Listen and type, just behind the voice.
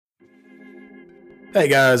Hey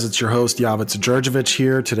guys, it's your host Yavica Djurdjevic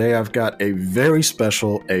here. Today I've got a very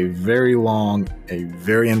special, a very long, a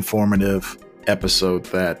very informative episode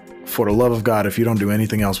that, for the love of God, if you don't do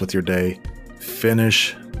anything else with your day,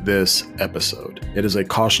 finish this episode. It is a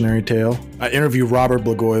cautionary tale. I interview Robert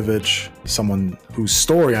Blagojevich, someone whose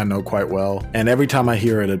story I know quite well, and every time I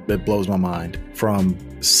hear it, it blows my mind. From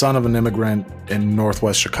son of an immigrant in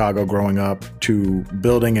Northwest Chicago growing up, to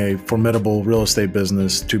building a formidable real estate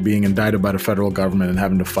business, to being indicted by the federal government and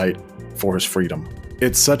having to fight for his freedom.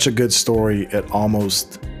 It's such a good story, it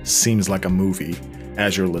almost seems like a movie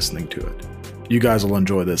as you're listening to it. You guys will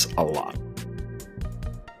enjoy this a lot.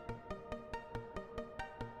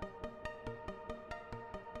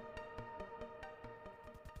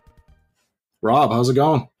 Rob, how's it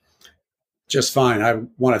going? Just fine. I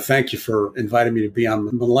want to thank you for inviting me to be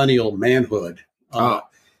on Millennial Manhood.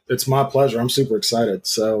 It's my pleasure. I'm super excited.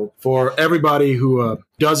 So for everybody who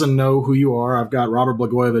doesn't know who you are, I've got Robert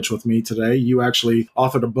Blagojevich with me today. You actually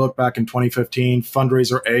authored a book back in 2015,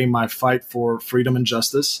 Fundraiser A, My Fight for Freedom and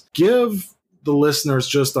Justice. Give the listeners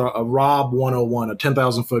just a Rob 101, a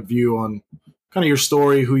 10,000-foot view on kind of your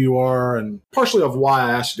story, who you are, and partially of why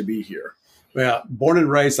I asked you to be here. Well, born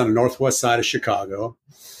and raised on the northwest side of Chicago,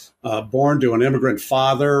 born to an immigrant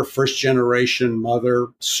father, first-generation mother,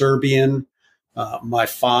 Serbian. My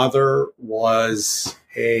father was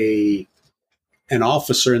an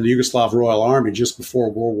officer in the Yugoslav Royal Army just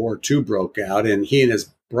before World War II broke out, and he and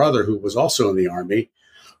his brother, who was also in the Army,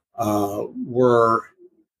 were,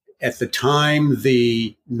 at the time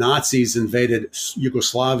the Nazis invaded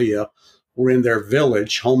Yugoslavia, were in their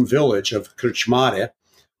village, home village of Krčmare,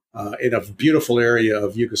 in a beautiful area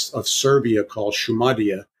of Serbia called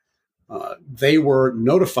Šumadija. They were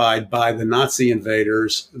notified by the Nazi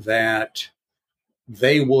invaders that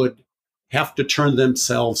they would have to turn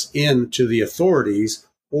themselves in to the authorities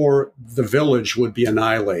or the village would be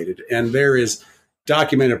annihilated. And there is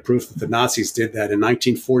documented proof that the Nazis did that in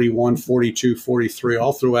 1941, 42, 43,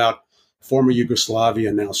 all throughout former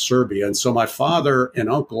Yugoslavia, now Serbia. And so my father and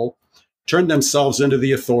uncle turned themselves into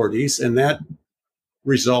the authorities, and that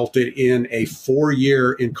resulted in a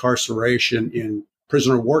 4-year incarceration in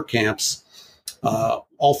prisoner of war camps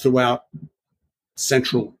all throughout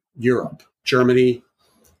Central Europe, Germany,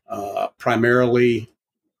 primarily,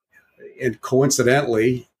 and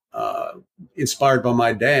coincidentally, inspired by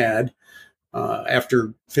my dad.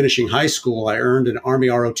 After finishing high school, I earned an Army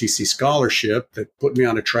ROTC scholarship that put me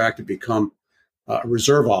on a track to become a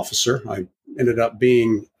reserve officer. I ended up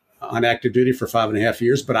being on active duty for 5.5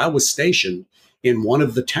 years, but I was stationed in one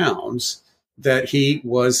of the towns that he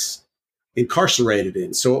was incarcerated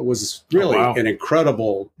in. So it was really an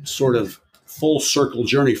incredible sort of full circle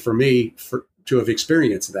journey for me to have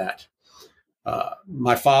experienced that.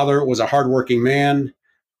 My father was a hardworking man,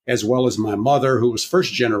 as well as my mother, who was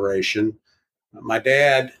first generation. My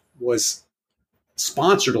dad was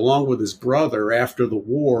sponsored along with his brother after the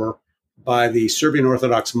war by the Serbian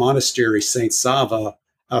Orthodox monastery, St. Sava,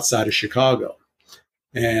 outside of Chicago.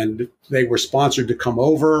 And they were sponsored to come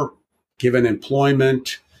over, given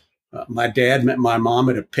employment. My dad met my mom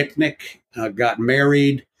at a picnic, got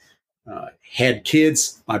married, had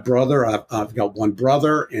kids. My brother, I've got one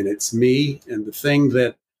brother, and it's me. And the thing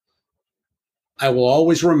that I will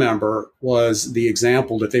always remember was the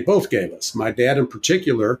example that they both gave us. My dad in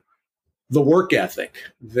particular, the work ethic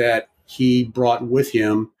that he brought with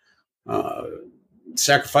him,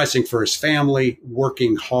 sacrificing for his family,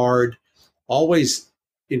 working hard, always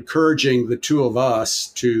encouraging the two of us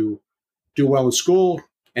to do well in school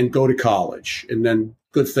and go to college, and then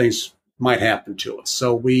good things might happen to us.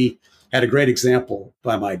 So we had a great example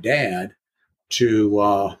by my dad to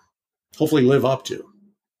hopefully live up to.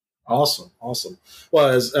 Awesome. Well,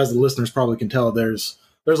 as the listeners probably can tell, there's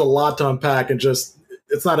a lot to unpack, and just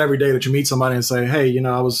it's not every day that you meet somebody and say, hey,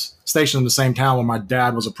 I was stationed in the same town where my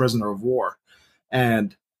dad was a prisoner of war.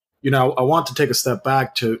 And, I want to take a step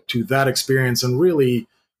back to that experience and really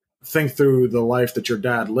think through the life that your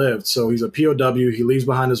dad lived. So he's a POW. He leaves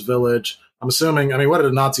behind his village. I'm assuming, what did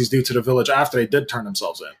the Nazis do to the village after they did turn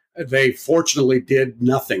themselves in? They fortunately did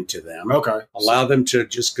nothing to them. Okay. Allow them to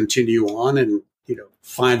just continue on and,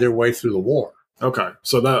 find their way through the war. Okay.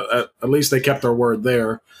 So that, at least they kept their word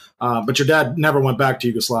there. But your dad never went back to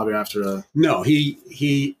Yugoslavia after that? No,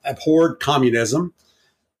 he abhorred communism.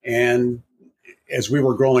 And as we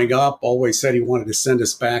were growing up, always said he wanted to send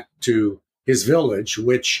us back to his village,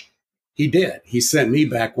 which he did. He sent me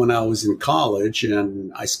back when I was in college,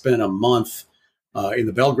 and I spent a month in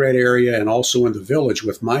the Belgrade area and also in the village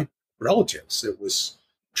with my relatives. It was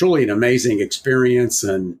truly an amazing experience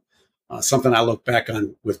and something I look back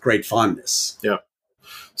on with great fondness. Yeah.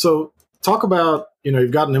 So talk about,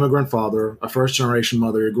 you've got an immigrant father, a first-generation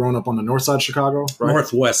mother. You're growing up on the north side of Chicago, right?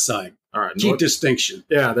 Northwest side. All right. Key distinction.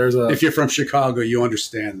 Yeah, if you're from Chicago, you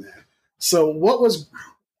understand that. So what was,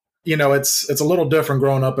 it's a little different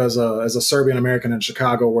growing up as a Serbian American in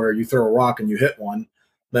Chicago, where you throw a rock and you hit one,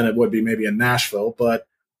 than it would be maybe in Nashville. But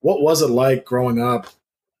what was it like growing up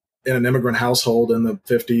in an immigrant household in the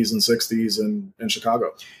 50s and 60s in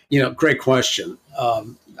Chicago? Great question.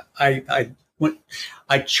 I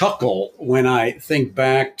chuckle when I think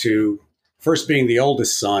back to first being the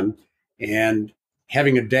oldest son and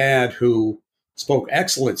having a dad who spoke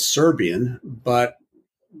excellent Serbian, but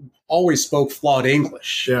always spoke flawed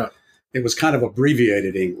English. Yeah. It was kind of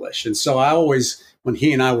abbreviated English. And so I always, when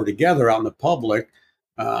he and I were together out in the public,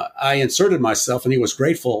 I inserted myself, and he was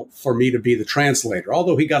grateful for me to be the translator.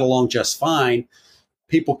 Although he got along just fine,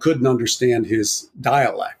 people couldn't understand his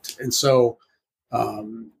dialect. And so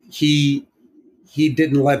he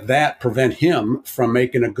didn't let that prevent him from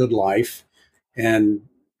making a good life. And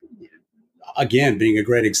again, being a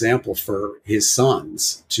great example for his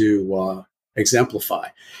sons to exemplify.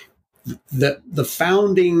 The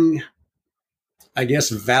founding, I guess,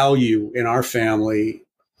 value in our family,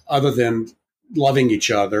 other than loving each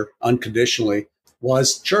other unconditionally,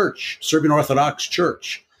 was church, Serbian Orthodox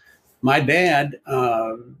Church. My dad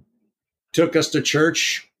took us to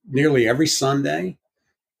church nearly every Sunday.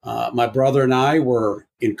 My brother and I were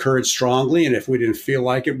encouraged strongly, and if we didn't feel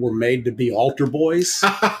like it, we're made to be altar boys.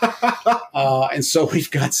 And so we've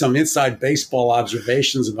got some inside baseball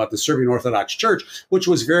observations about the Serbian Orthodox Church, which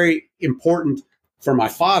was very important for my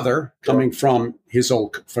father coming from his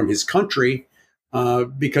country,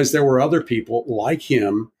 because there were other people like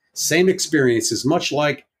him, same experiences, much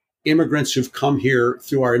like immigrants who've come here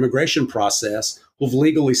through our immigration process, who've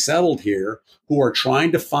legally settled here, who are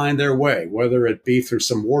trying to find their way, whether it be through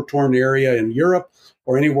some war-torn area in Europe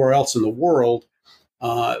or anywhere else in the world.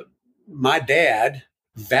 My dad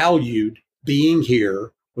valued being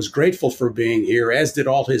here, was grateful for being here, as did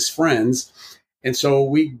all his friends. And so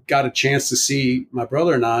we got a chance to see, my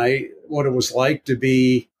brother and I, what it was like to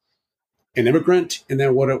be an immigrant, and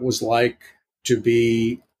then what it was like to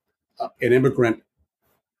be an immigrant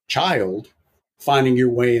child finding your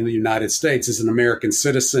way in the United States as an American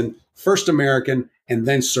citizen, first American and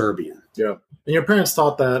then Serbian. Yeah. And your parents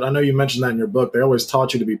taught that. I know you mentioned that in your book. They always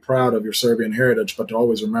taught you to be proud of your Serbian heritage, but to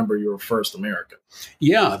always remember you were first American.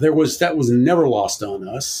 Yeah, that was never lost on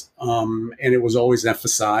us. And it was always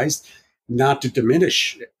emphasized, not to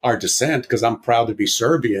diminish our descent, because I'm proud to be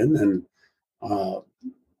Serbian and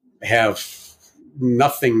have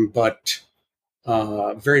nothing but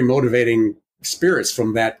very motivating spirits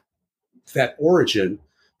from that origin.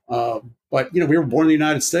 But, we were born in the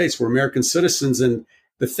United States. We're American citizens. And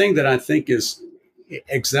the thing that I think is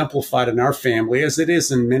exemplified in our family, as it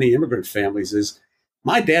is in many immigrant families, is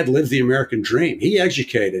my dad lived the American dream. He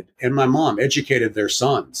educated, and my mom educated their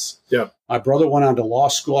sons. Yeah. My brother went on to law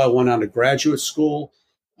school. I went on to graduate school.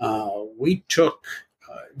 We took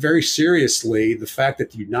very seriously the fact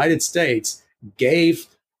that the United States gave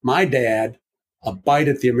my dad a bite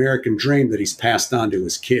at the American dream that he's passed on to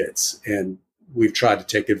his kids. And we've tried to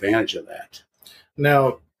take advantage of that.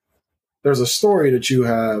 Now, there's a story that you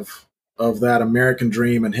have of that American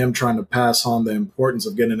dream and him trying to pass on the importance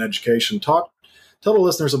of getting an education. Tell the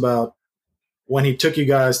listeners about when he took you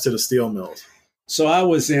guys to the steel mills. So I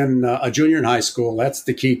was in a junior in high school. That's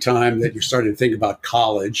the key time that you're starting to think about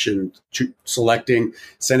college and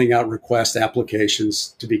sending out request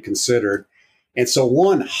applications to be considered. And so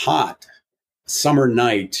one hot summer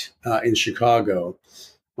night in Chicago,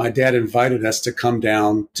 my dad invited us to come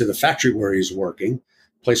down to the factory where he's working,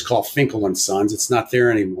 a place called Finkel and Sons. It's not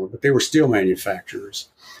there anymore, but they were steel manufacturers.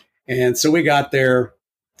 And so we got there,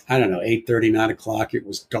 I don't know, 8:30, 9 o'clock. It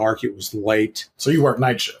was dark. It was late. So you worked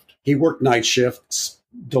night shift? He worked night shifts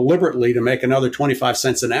deliberately to make another 25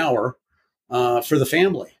 cents an hour for the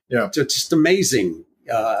family. Yeah. So it's just amazing,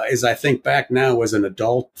 as I think back now as an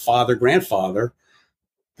adult father, grandfather,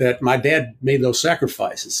 that my dad made those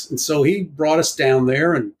sacrifices. And so he brought us down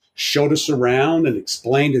there and showed us around and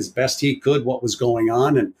explained as best he could what was going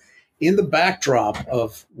on. And in the backdrop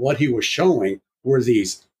of what he was showing were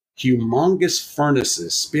these humongous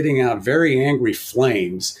furnaces spitting out very angry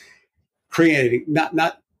flames, creating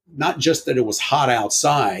not just that it was hot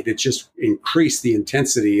outside, it just increased the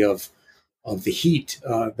intensity of the heat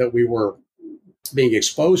that we were being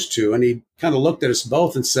exposed to. And he kind of looked at us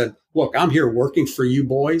both and said, look, I'm here working for you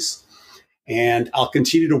boys, and I'll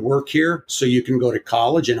continue to work here so you can go to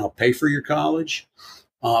college, and I'll pay for your college.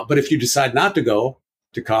 But if you decide not to go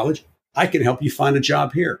to college, I can help you find a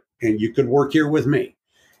job here, and you could work here with me.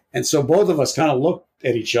 And so both of us kind of looked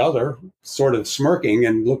at each other, sort of smirking,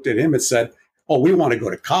 and looked at him and said, "Oh, we want to go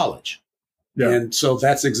to college." Yeah. And so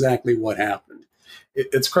that's exactly what happened.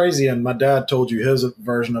 It's crazy. And my dad told you his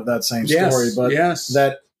version of that same story, but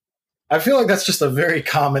that I feel like that's just a very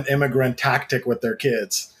common immigrant tactic with their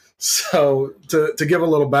kids. So to give a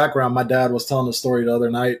little background, my dad was telling the story the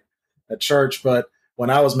other night at church, but when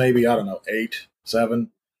I was maybe, 8,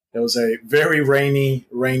 7, it was a very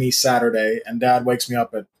rainy Saturday, and Dad wakes me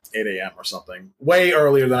up at 8 a.m. or something, way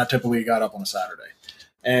earlier than I typically got up on a Saturday.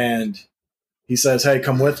 And he says, "Hey,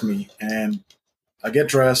 come with me." And I get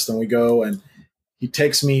dressed and we go, and he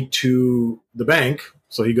takes me to the bank.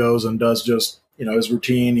 So he goes and does just, his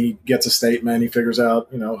routine. He gets a statement. He figures out,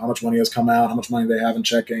 how much money has come out, how much money they have in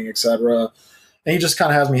checking, etc. And he just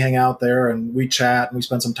kind of has me hang out there, and we chat and we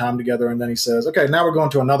spend some time together. And then he says, "Okay, now we're going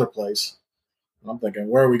to another place." And I'm thinking,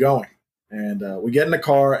 where are we going? And we get in the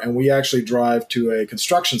car and we actually drive to a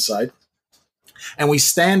construction site. And we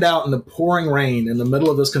stand out in the pouring rain in the middle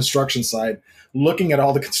of this construction site, looking at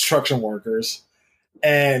all the construction workers.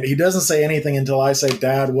 And he doesn't say anything until I say,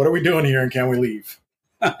 "Dad, what are we doing here and can we leave?"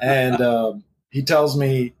 And he tells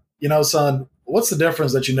me, "Son, what's the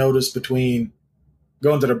difference that you notice between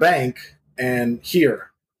going to the bank and here?"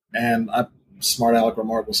 And I smart aleck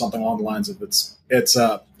remark was something along the lines of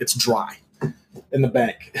it's dry in the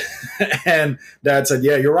bank. And Dad said,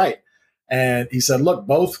 "Yeah, you're right." And he said, "Look,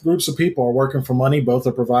 both groups of people are working for money. Both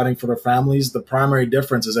are providing for their families. The primary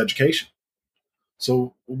difference is education.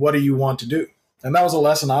 So what do you want to do?" And that was a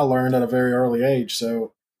lesson I learned at a very early age.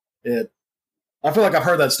 So I feel like I've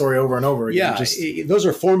heard that story over and over again. Yeah, those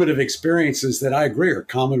are formative experiences that I agree are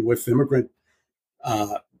common with immigrant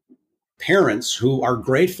parents who are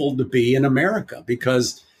grateful to be in America,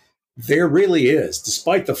 because there really is,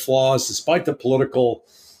 despite the flaws, despite the political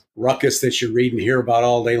ruckus that you read and hear about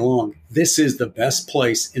all day long, this is the best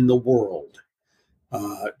place in the world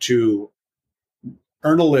to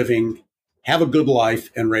earn a living, have a good life,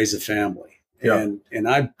 and raise a family. Yeah. And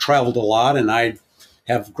I've traveled a lot, and I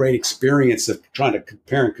have great experience of trying to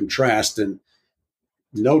compare and contrast, and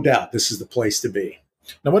no doubt this is the place to be.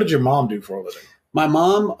 Now, what did your mom do for a living? My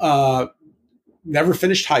mom never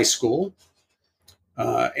finished high school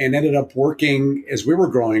and ended up working, as we were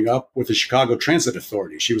growing up, with the Chicago Transit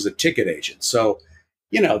Authority. She was a ticket agent. So,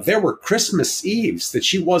 there were Christmas Eves that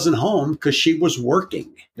she wasn't home because she was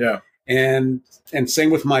working. Yeah. And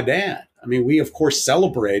same with my dad. I mean, we, of course,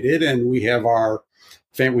 celebrated, and we had our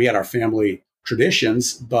family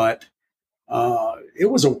traditions, but it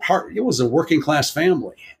was a working class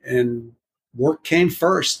family, and work came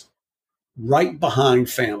first, right behind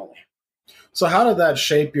family. So how did that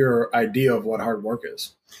shape your idea of what hard work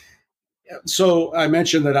is? So I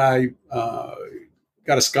mentioned that I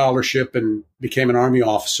got a scholarship and became an Army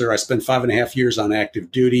officer. I spent 5.5 years on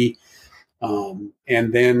active duty, and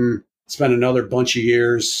then spent another bunch of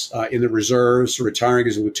years in the reserves, retiring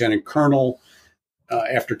as a lieutenant colonel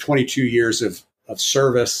after 22 years of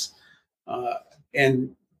service.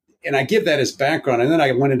 And I give that as background. And then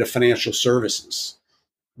I went into financial services,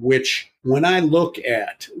 which, when I look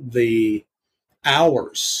at the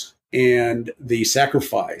hours and the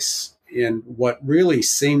sacrifice in what really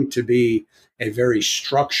seemed to be a very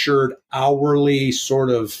structured, hourly sort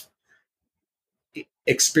of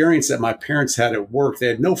experience that my parents had at work, they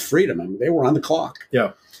had no freedom. I mean, they were on the clock.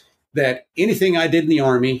 Yeah. That anything I did in the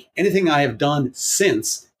Army, anything I have done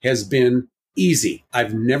since, has been easy.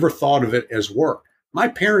 I've never thought of it as work. My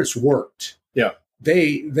parents worked. Yeah.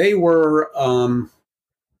 They were,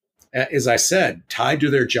 as I said, tied to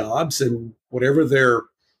their jobs, and whatever their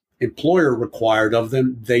employer required of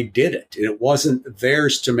them, they did it. And it wasn't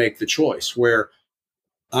theirs to make the choice. Where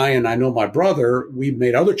I know my brother, we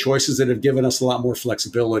made other choices that have given us a lot more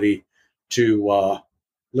flexibility to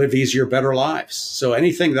live easier, better lives. So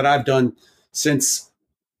anything that I've done since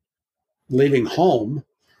leaving home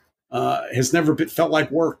has never felt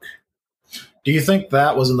like work. Do you think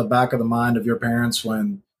that was in the back of the mind of your parents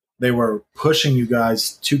when they were pushing you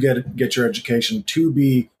guys to get your education, to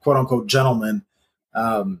be quote unquote gentlemen,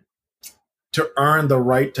 to earn the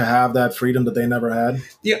right to have that freedom that they never had?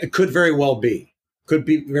 Yeah, it could very well be. Could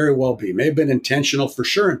be very well be. May have been intentional, for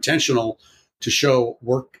sure intentional, to show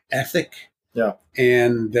work ethic. Yeah.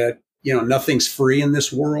 And that, nothing's free in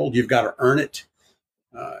this world. You've got to earn it.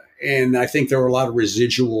 And I think there were a lot of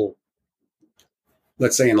residual,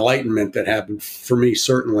 let's say, enlightenment that happened for me,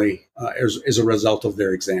 certainly, as a result of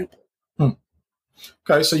their example.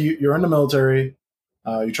 Okay, so you're in the military.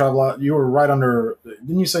 You travel out. You were right under.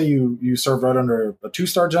 Didn't you say you served right under a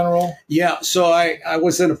 2-star general? Yeah. So I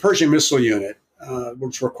was in a Pershing missile unit,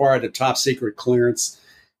 which required a top secret clearance,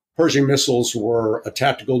 Pershing missiles were a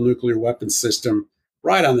tactical nuclear weapons system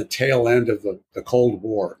right on the tail end of the Cold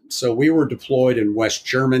War. So we were deployed in West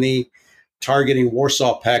Germany, targeting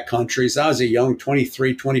Warsaw Pact countries. I was a young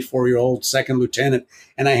 23, 24-year-old second lieutenant,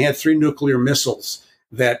 and I had 3 nuclear missiles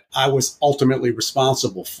that I was ultimately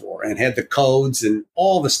responsible for, and had the codes and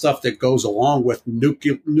all the stuff that goes along with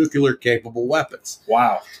nuclear capable weapons.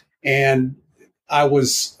 Wow. And I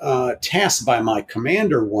was tasked by my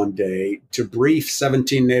commander one day to brief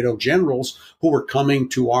 17 NATO generals who were coming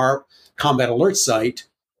to our combat alert site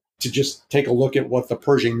to just take a look at what the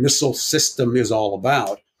Pershing missile system is all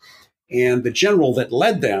about. And the general that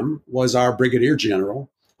led them was our brigadier general,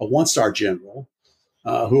 a 1-star general,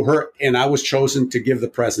 and I was chosen to give the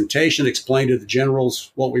presentation, explain to the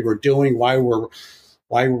generals what we were doing, why we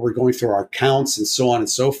were going through our counts, and so on and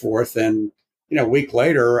so forth. And a week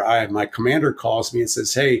later, my commander calls me and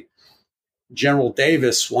says, "Hey, General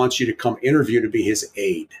Davis wants you to come interview to be his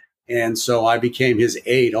aide." And so I became his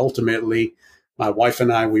aide. Ultimately, my wife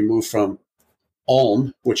and I, we moved from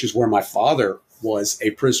Ulm, which is where my father was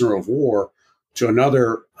a prisoner of war, to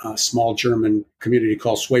another small German community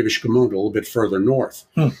called Schwäbisch Gmünd, a little bit further north.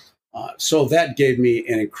 So that gave me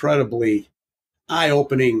an incredibly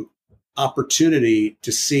eye-opening opportunity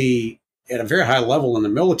to see at a very high level in the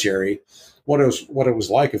military what it was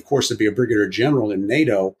like, of course, to be a brigadier general in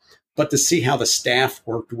NATO, but to see how the staff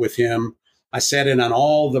worked with him. I sat in on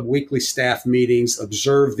all the weekly staff meetings,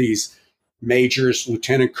 observed these majors,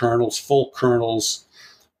 lieutenant colonels, full colonels,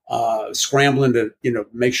 scrambling to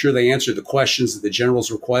make sure they answered the questions that the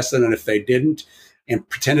generals requested, and if they didn't and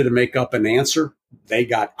pretended to make up an answer, they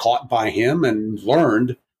got caught by him and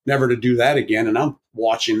learned never to do that again. And I'm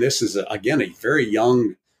watching this as again a very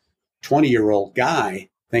young 20-year-old guy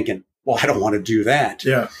thinking, well, I don't want to do that.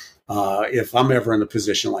 Yeah. If I'm ever in a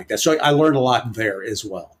position like that. So I learned a lot there as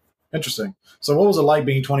well. Interesting. So what was it like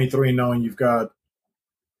being 23, knowing you've got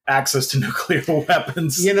access to nuclear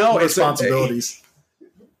weapons, responsibilities?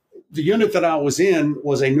 The unit that I was in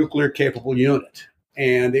was a nuclear capable unit,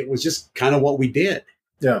 and it was just kind of what we did.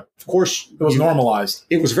 Yeah. Of course. It was normalized.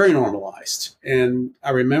 It was very normalized. And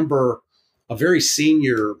I remember a very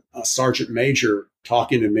senior sergeant major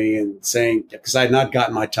talking to me and saying, because I had not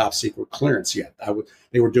gotten my top secret clearance yet.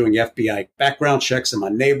 They were doing FBI background checks in my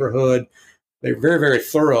neighborhood. They were very, very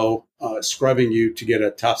thorough, scrubbing you to get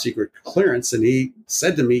a top secret clearance. And he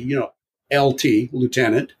said to me, LT,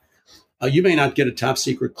 lieutenant, you may not get a top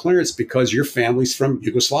secret clearance because your family's from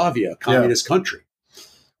Yugoslavia, a communist country.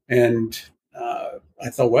 And I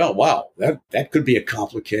thought, well, wow, that could be a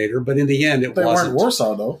complicator. But in the end, it wasn't. They weren't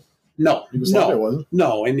Warsaw, though. No, Yugoslavia wasn't.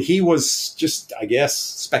 No. And he was just, I guess,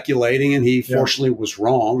 speculating, and he fortunately was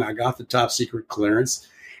wrong. I got the top secret clearance.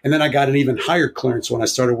 And then I got an even higher clearance when I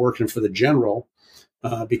started working for the general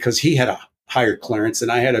because he had a higher clearance,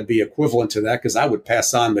 and I had to be equivalent to that because I would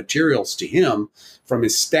pass on materials to him from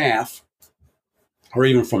his staff or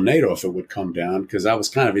even from NATO if it would come down, because I was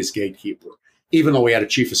kind of his gatekeeper. Even though we had a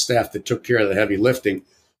chief of staff that took care of the heavy lifting,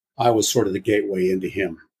 I was sort of the gateway into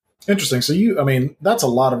him. Interesting. So that's a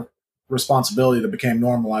lot of responsibility that became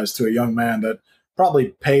normalized to a young man that probably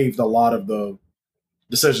paved a lot of the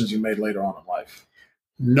decisions you made later on in life.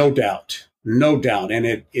 No doubt. And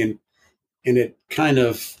it kind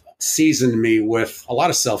of seasoned me with a lot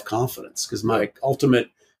of self-confidence, because my ultimate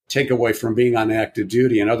takeaway from being on active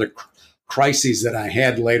duty and other crises that I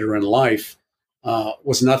had later in life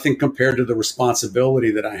was nothing compared to the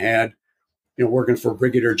responsibility that I had, working for a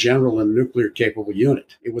brigadier general in a nuclear capable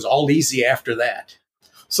unit. It was all easy after that.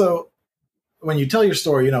 So when you tell your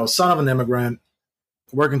story, son of an immigrant,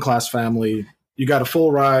 working class family, you got a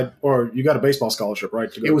full ride, or you got a baseball scholarship, right?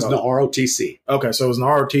 It was an ROTC. Okay, so it was an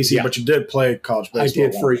ROTC, but you did play college baseball. I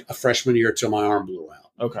did for a freshman year till my arm blew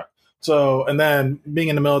out. Okay. So, and then being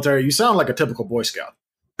in the military, you sound like a typical Boy Scout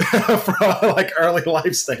from like early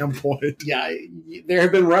life standpoint. Yeah, there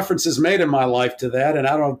have been references made in my life to that, and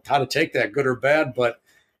I don't know how to take that, good or bad, but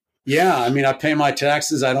yeah, I pay my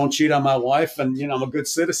taxes. I don't cheat on my wife, and I'm a good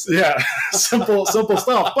citizen. Yeah, simple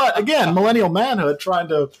stuff. But again, millennial manhood, trying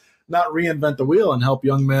to not reinvent the wheel and help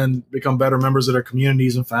young men become better members of their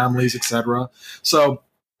communities and families, etc. So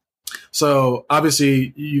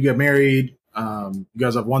obviously you get married. You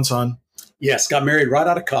guys have one son. Yes, got married right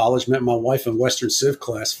out of college. Met my wife in Western Civ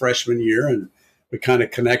class freshman year, and we kind of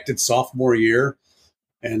connected sophomore year,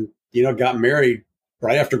 and got married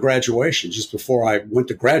right after graduation, just before I went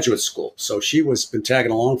to graduate school. So she was been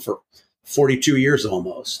tagging along for 42 years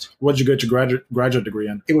almost. What did you get your graduate degree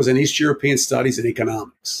in? It was in East European Studies and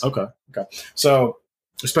Economics. Okay. So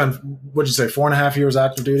You spend, what'd you say, 4.5 years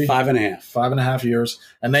active duty? 5.5. 5.5 years.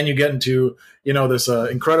 And then you get into, this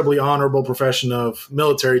incredibly honorable profession of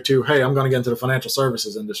military to, hey, I'm going to get into the financial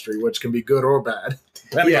services industry, which can be good or bad,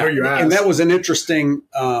 depending on who you ask. And that was an interesting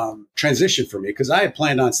transition for me because I had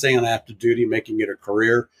planned on staying on active duty, making it a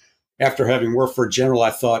career. After having worked for a general,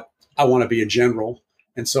 I thought, I want to be a general.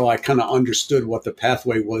 And so I kind of understood what the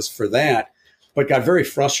pathway was for that, but got very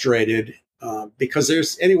frustrated because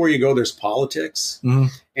there's anywhere you go, there's politics. Mm-hmm.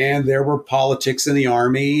 And there were politics in the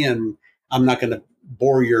Army. And I'm not going to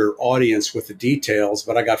bore your audience with the details,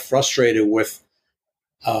 but I got frustrated with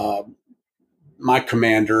my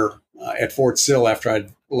commander at Fort Sill after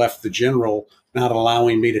I'd left the general, not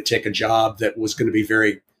allowing me to take a job that was going to be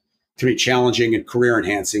very, to me, challenging and career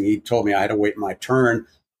enhancing. He told me I had to wait my turn,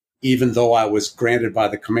 even though I was granted by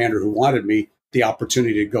the commander who wanted me the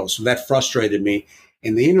opportunity to go. So that frustrated me.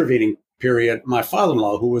 In the intervening period, my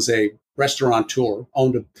father-in-law, who was a restaurateur,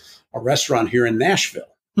 owned a restaurant here in Nashville,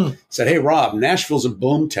 said, hey, Rob, Nashville's a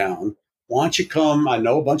boom town. Why don't you come? I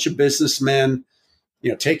know a bunch of businessmen.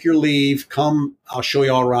 Take your leave, come, I'll show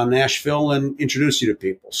you all around Nashville and introduce you to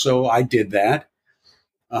people. So I did that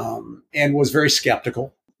and was very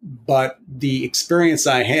skeptical. But the experience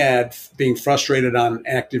I had being frustrated on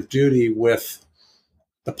active duty with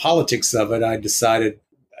the politics of it, I decided,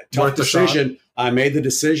 tough decision. I made the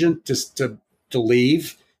decision to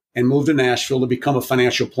leave and move to Nashville to become a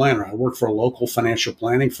financial planner. I worked for a local financial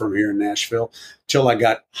planning firm here in Nashville till I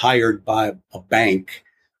got hired by a bank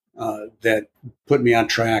that put me on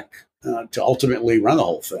track to ultimately run the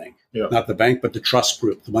whole thing. Yeah. Not the bank, but the trust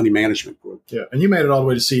group, the money management group. Yeah. And you made it all the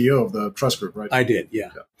way to CEO of the trust group, right? I did.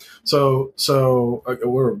 Yeah. So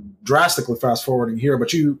we're drastically fast forwarding here,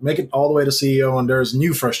 but you make it all the way to CEO and there's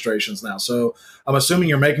new frustrations now. So I'm assuming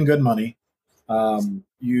you're making good money.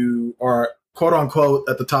 You are quote unquote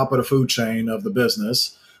at the top of the food chain of the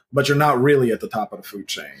business, but you're not really at the top of the food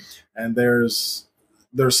chain. And there's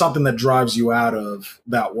something that drives you out of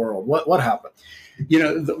that world. What happened?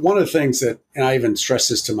 One of the things that, and I even stress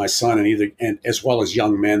this to my son and as well as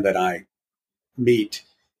young men that I meet,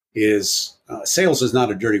 is sales is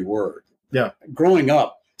not a dirty word. Yeah. Growing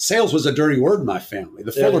up, sales was a dirty word in my family.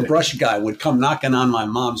 The Fuller Brush guy would come knocking on my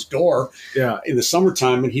mom's door in the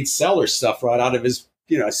summertime, and he'd sell her stuff right out of his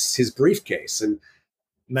briefcase. And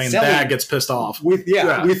then dad gets pissed off. We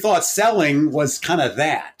thought selling was kind of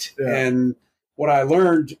that. Yeah. And what I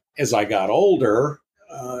learned as I got older,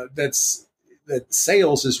 that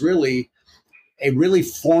sales is really a really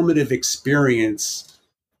formative experience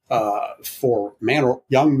for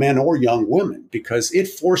young men or young women, because it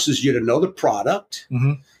forces you to know the product.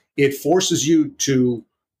 Mm-hmm. It forces you to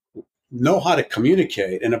know how to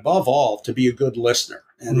communicate, and above all, to be a good listener.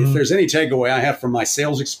 And if there's any takeaway I have from my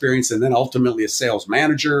sales experience, and then ultimately a sales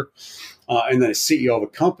manager, and then a CEO of a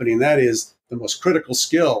company, and that is the most critical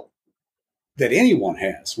skill that anyone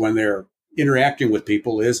has when they're interacting with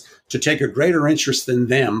people, is to take a greater interest in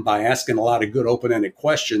them by asking a lot of good open-ended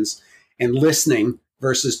questions and listening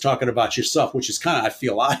versus talking about yourself, which is kind of, I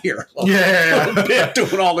feel out here a little bit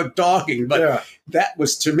doing all the talking. But that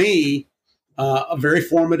was, to me, a very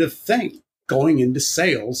formative thing going into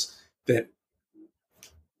sales that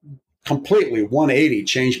completely 180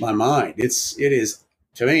 changed my mind. It is,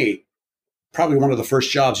 to me, probably one of the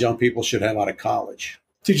first jobs young people should have out of college.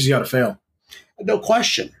 Teaches you how to fail. No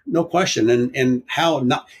question. And how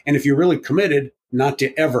not, and if you're really committed, not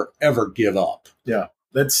to ever give up. Yeah.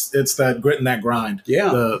 It's that grit and that grind. Yeah.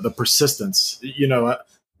 The persistence. You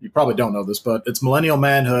probably don't know this, but it's millennial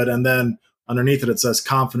manhood. And then underneath it says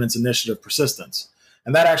confidence, initiative, persistence.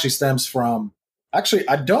 And that actually stems from, I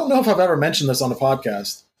don't know if I've ever mentioned this on the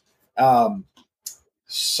podcast.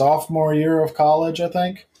 Sophomore year of college, I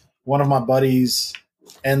think, one of my buddies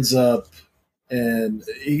ends up, and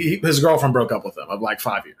his girlfriend broke up with him of like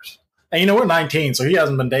 5 years. And, we're 19, so he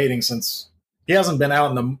hasn't been out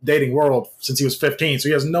in the dating world since he was 15. So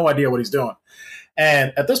he has no idea what he's doing.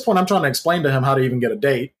 And at this point, I'm trying to explain to him how to even get a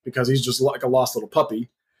date, because he's just like a lost little puppy.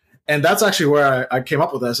 And that's actually where I came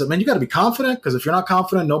up with that. I said, man, you got to be confident, because if you're not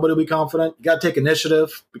confident, nobody will be confident. You got to take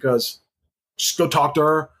initiative, because just go talk to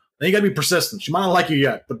her. Then you got to be persistent. She might not like you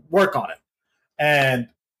yet, but work on it. And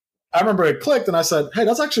I remember it clicked, and I said, hey,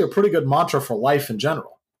 that's actually a pretty good mantra for life in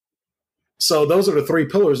general. So those are the 3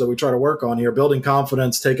 pillars that we try to work on here: building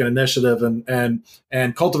confidence, taking initiative,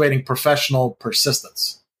 and cultivating professional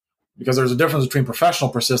persistence. Because there's a difference between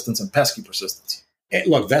professional persistence and pesky persistence.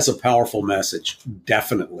 Look, that's a powerful message,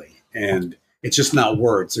 definitely. And it's just not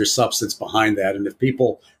words. There's substance behind that. And if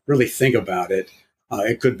people really think about it,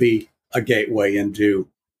 it could be a gateway into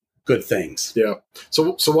good things. Yeah.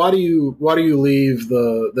 So why do you leave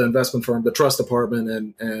the investment firm, the trust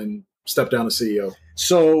department, and step down as CEO?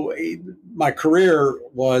 So my career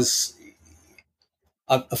was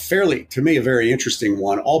a fairly, to me, a very interesting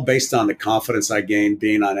one, all based on the confidence I gained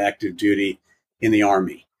being on active duty in the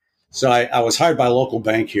Army. So I was hired by a local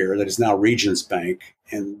bank here that is now Regions Bank,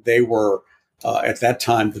 and they were at that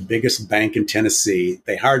time the biggest bank in Tennessee.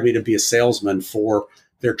 They hired me to be a salesman for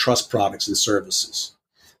their trust products and services.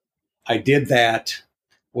 I did that,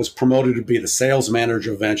 was promoted to be the sales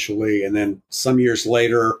manager eventually, and then some years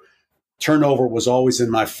later, turnover was always in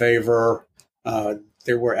my favor.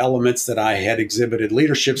 There were elements that I had exhibited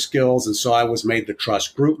leadership skills, and so I was made the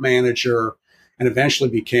trust group manager and eventually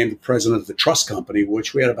became the president of the trust company,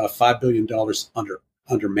 which we had about $5 billion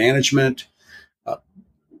under management,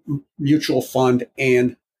 mutual fund,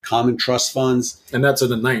 and common trust funds. And that's in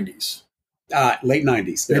the 90s. Late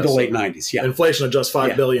 90s, mid to late 90s, yeah. Inflation adjusts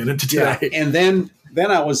 $5 billion into today. Yeah. And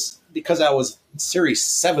then I was, because I was Series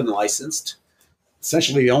 7 licensed,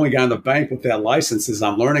 essentially the only guy in the bank with that license, as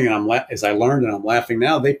I'm learning and as I learned and I'm laughing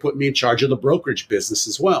now, they put me in charge of the brokerage business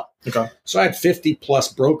as well. Okay. So I had 50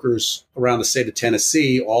 plus brokers around the state of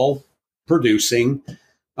Tennessee, all producing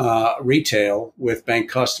retail with bank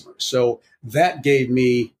customers. So that gave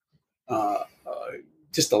me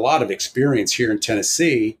just a lot of experience here in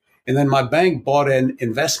Tennessee. And then my bank bought an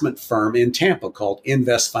investment firm in Tampa called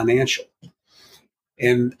Invest Financial.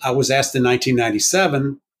 And I was asked in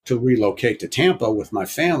 1997 to relocate to Tampa with my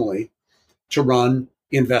family to run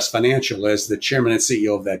Invest Financial as the chairman and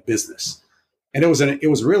CEO of that business. And it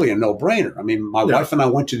was really a no-brainer. I mean, my wife and I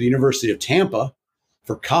went to the University of Tampa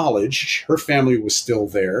for college. Her family was still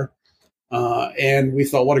there. And we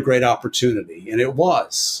thought, what a great opportunity. And it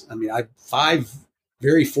was. I mean, 5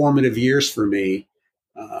 very formative years for me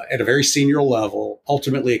at a very senior level,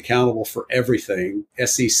 ultimately accountable for everything,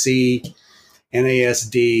 SEC,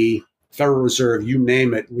 NASD, Federal Reserve, you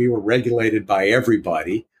name it. We were regulated by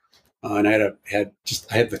everybody. And I had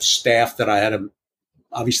the staff that I had to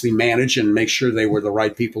obviously manage and make sure they were the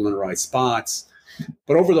right people in the right spots.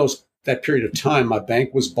 But over that period of time, my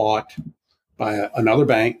bank was bought by another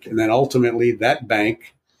bank. And then ultimately that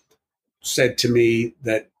bank said to me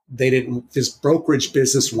that this brokerage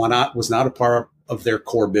business was not a part of their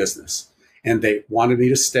core business. And they wanted me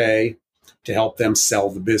to stay to help them sell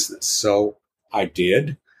the business. So I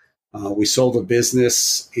did. We sold the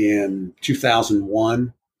business in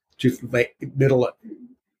 2001,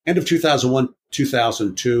 end of 2001,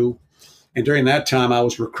 2002. And during that time, I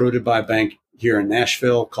was recruited by a bank here in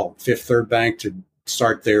Nashville called Fifth Third Bank to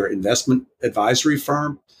start their investment advisory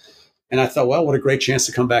firm. And I thought, well, what a great chance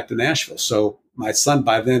to come back to Nashville. So my son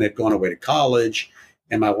by then had gone away to college,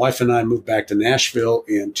 and my wife and I moved back to Nashville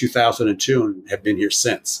in 2002 and have been here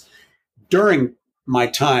since. During my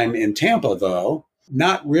time in Tampa, though,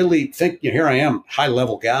 not really thinking, here I am,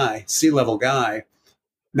 high-level guy, C-level guy,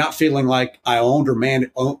 not feeling like I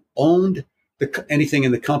owned anything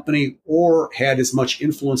in the company or had as much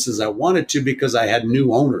influence as I wanted to because I had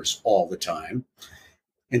new owners all the time.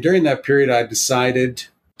 And during that period, I decided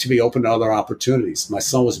to be open to other opportunities. My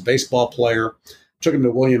son was a baseball player, took him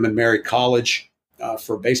to William and Mary College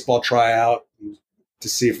for a baseball tryout to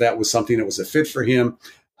see if that was something that was a fit for him.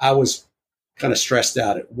 I was kind of stressed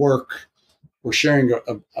out at work. We're sharing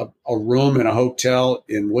a room in a hotel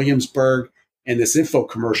in Williamsburg, and this info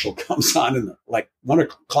commercial comes on in like 1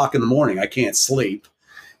 o'clock in the morning. I can't sleep.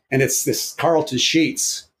 And it's this Carlton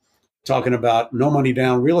Sheets talking about no money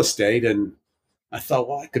down real estate. And I thought,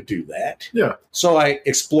 well, I could do that. Yeah. So I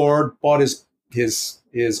explored, bought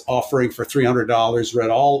his offering for $300,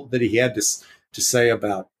 read all that he had to say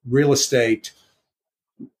about real estate.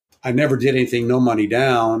 I never did anything, no money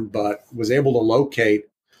down, but was able to locate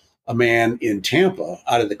a man in Tampa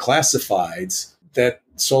out of the classifieds that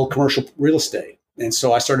sold commercial real estate. And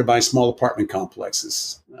so I started buying small apartment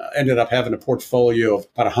complexes, ended up having a portfolio of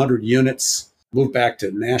about 100 units, moved back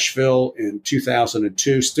to Nashville in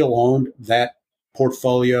 2002, still owned that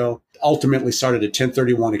portfolio, ultimately started a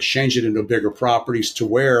 1031 exchange it into bigger properties to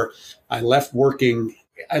where I left working.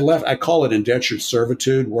 I call it indentured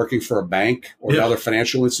servitude, working for a bank or another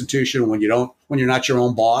financial institution when you're not your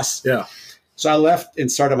own boss. Yeah. So I left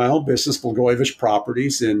and started my own business, Blagojevich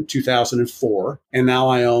Properties, in 2004. And now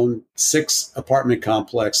I own 6 apartment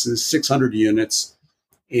complexes, 600 units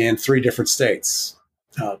in 3 different states,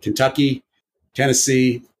 Kentucky,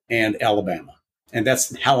 Tennessee, and Alabama. And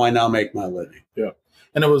that's how I now make my living. Yeah.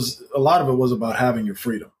 And a lot of it was about having your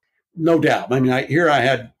freedom. No doubt. I mean, I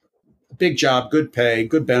had a big job, good pay,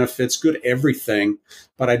 good benefits, good everything,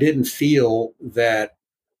 but I didn't feel that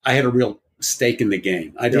I had a real stake in the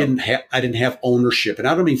game. I didn't have ownership, and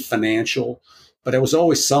I don't mean financial, but there was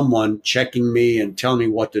always someone checking me and telling me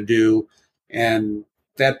what to do. And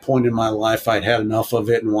at that point in my life, I'd had enough of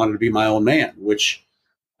it and wanted to be my own man, which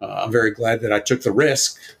I'm very glad that I took the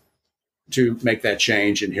risk to make that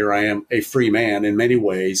change. And here I am, a free man in many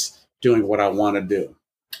ways, doing what I want to do.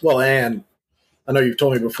 Well, and I know you've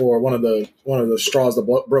told me before, one of the straws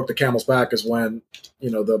that broke the camel's back is when,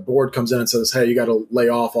 the board comes in and says, hey, you got to lay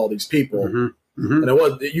off all these people. Mm-hmm. Mm-hmm.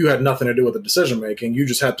 And you had nothing to do with the decision making. You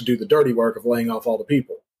just had to do the dirty work of laying off all the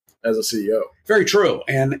people as a CEO. Very true.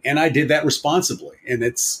 And I did that responsibly. And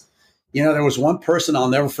it's, there was one person I'll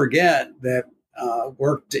never forget that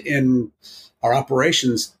worked in our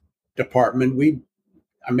operations department.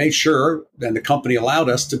 I made sure, and the company allowed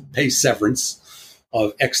us to pay severance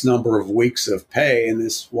of X number of weeks of pay. And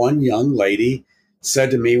this one young lady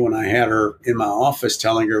said to me when I had her in my office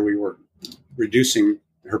telling her we were reducing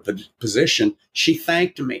her position, she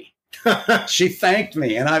thanked me. She thanked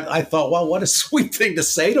me. And I thought, well, what a sweet thing to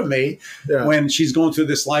say to me when she's going through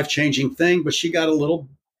this life-changing thing. But she got a little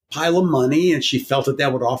pile of money and she felt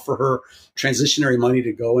that would offer her transitionary money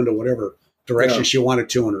to go into whatever direction she wanted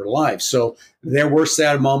to in her life. So there were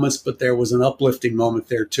sad moments, but there was an uplifting moment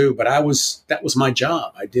there too. But that was my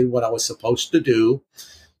job. I did what I was supposed to do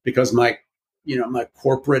because my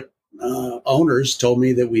corporate owners told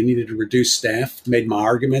me that we needed to reduce staff, made my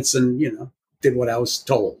arguments, and, did what I was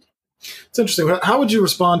told. It's interesting. How would you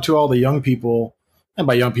respond to all the young people, and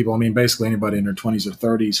by young people, I mean basically anybody in their 20s or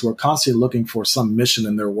 30s, who are constantly looking for some mission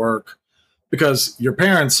in their work? Because your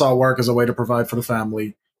parents saw work as a way to provide for the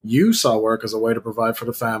family. You saw work as a way to provide for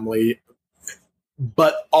the family,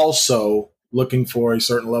 but also looking for a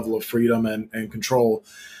certain level of freedom and control.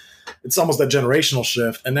 It's almost that generational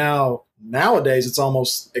shift. And nowadays, it's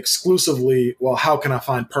almost exclusively, well, how can I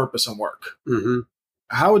find purpose in work? Mm-hmm.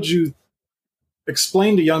 How would you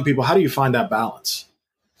explain to young people, how do you find that balance?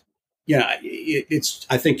 Yeah, it's,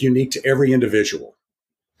 I think, unique to every individual.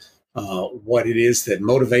 What it is that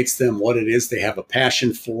motivates them, what it is they have a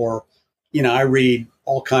passion for. I read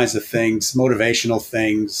all kinds of things, motivational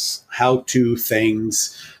things, how-to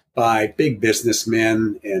things by big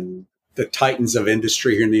businessmen and the titans of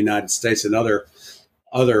industry here in the United States and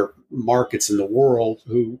other markets in the world,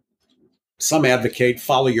 who some advocate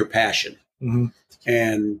follow your passion. Mm-hmm.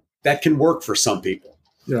 And that can work for some people.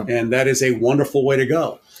 Yeah. And that is a wonderful way to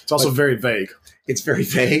go. It's also very vague. It's very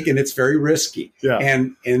vague and it's very risky. Yeah.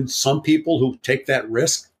 And some people who take that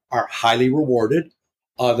risk are highly rewarded.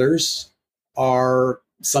 Others are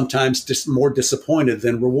sometimes more disappointed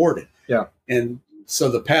than rewarded. Yeah. And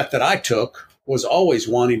so the path that I took was always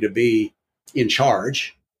wanting to be in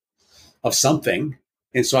charge of something.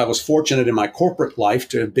 And so I was fortunate in my corporate life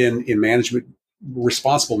to have been in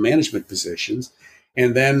responsible management positions,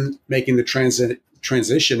 and then making the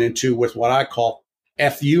transition into with what I call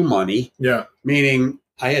FU money. Yeah. Meaning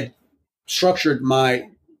I had structured my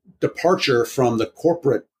departure from the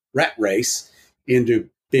corporate rat race into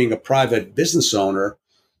being a private business owner,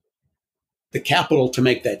 the capital to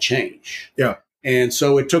make that change. Yeah. And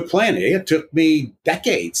so it took planning. It took me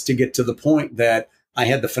decades to get to the point that I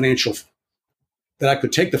had that I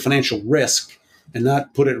could take the financial risk and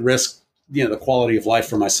not put at risk, the quality of life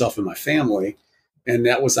for myself and my family. And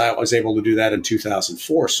I was able to do that in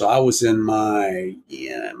 2004. So I was in my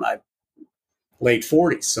late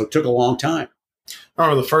 40s. So it took a long time. I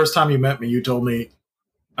remember the first time you met me, you told me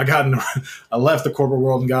I left the corporate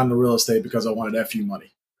world and got into real estate because I wanted FU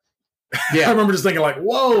money. Yeah. I remember just thinking like,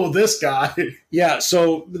 whoa, this guy. Yeah.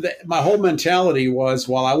 So my whole mentality was,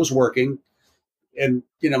 while I was working, and,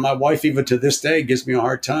 my wife, even to this day, gives me a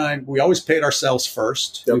hard time. We always paid ourselves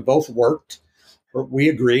first. Yep. We both worked. We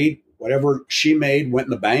agreed. Whatever she made went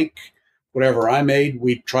in the bank. Whatever I made,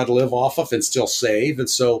 we try to live off of and still save. And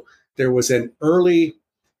so there was an early,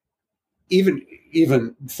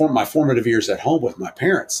 even for my formative years at home with my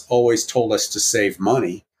parents, always told us to save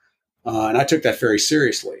money. And I took that very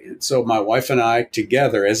seriously. And so my wife and I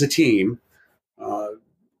together as a team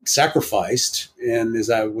sacrificed.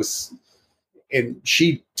 And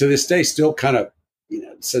she, to this day, still kind of,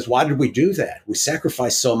 says, why did we do that? We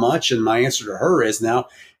sacrificed so much. And my answer to her is, now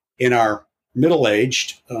in our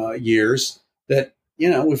middle-aged years, that,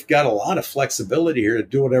 we've got a lot of flexibility here to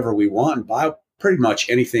do whatever we want and buy pretty much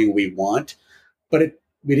anything we want. But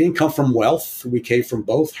we didn't come from wealth. We came from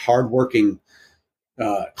both hardworking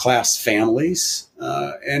class families,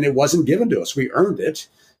 and it wasn't given to us. We earned it.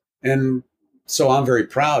 And so I'm very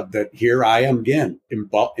proud that here I am again,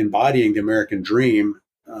 embodying the American dream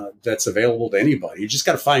that's available to anybody. You just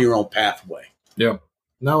got to find your own pathway. Yeah.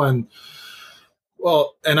 No, and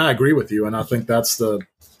I agree with you. And I think that's the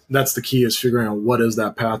that's the key, is figuring out what is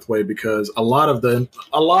that pathway, because a lot of the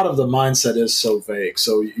mindset is so vague.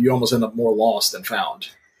 So you almost end up more lost than found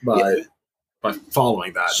by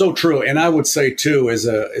following that. So true. And I would say too, as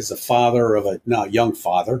a father of a now young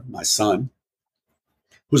father, my son,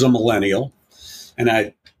 who's a millennial, and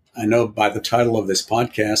I know by the title of this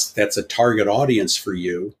podcast, that's a target audience for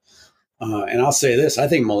you. And I'll say this, I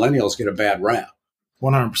think millennials get a bad rap.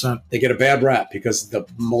 100%. They get a bad rap because the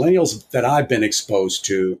millennials that I've been exposed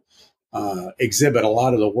to exhibit a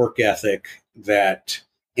lot of the work ethic that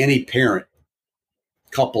any parent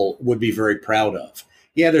couple would be very proud of.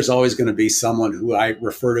 Yeah, there's always going to be someone who I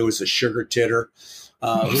refer to as a sugar titter,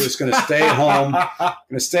 who is going to stay at home,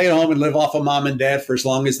 and live off of mom and dad for as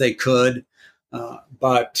long as they could.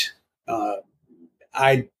 But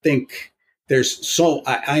I think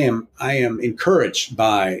I am encouraged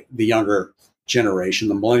by the younger generation,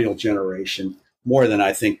 the millennial generation, more than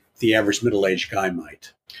I think the average middle-aged guy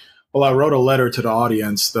might. Well, I wrote a letter to the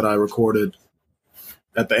audience that I recorded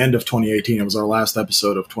at the end of 2018. It was our last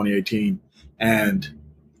episode of 2018. And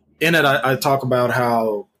in it, I talk about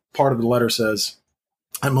how part of the letter says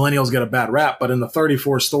that millennials get a bad rap. But in the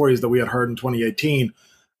 34 stories that we had heard in 2018,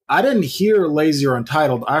 I didn't hear lazy or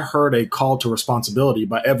entitled. I heard a call to responsibility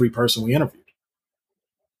by every person we interviewed.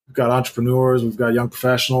 We've got entrepreneurs, we've got young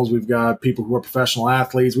professionals, we've got people who are professional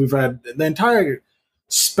athletes. We've had the entire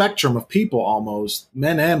spectrum of people, almost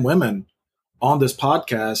men and women, on this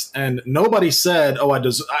podcast. And nobody said,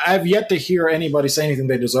 I've yet to hear anybody say anything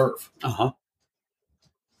they deserve. Uh-huh.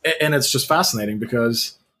 And it's just fascinating,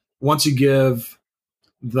 because once you give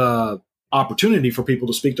the opportunity for people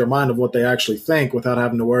to speak their mind of what they actually think without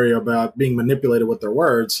having to worry about being manipulated with their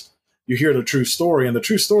words, you hear the true story. And the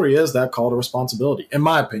true story is that call to responsibility, in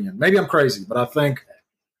my opinion. Maybe I'm crazy, but I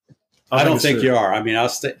don't think you are. I mean,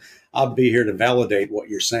 I'll be here to validate what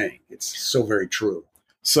you're saying. It's so very true.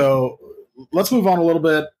 So let's move on a little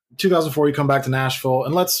bit. 2004, you come back to Nashville,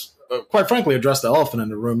 and let's quite frankly address the elephant in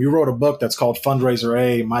the room. You wrote a book that's called Fundraiser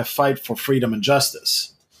A, My Fight for Freedom and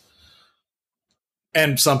Justice.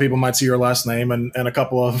 And some people might see your last name, and a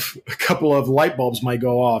couple of light bulbs might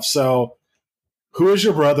go off. So who is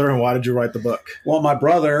your brother, and why did you write the book? Well, my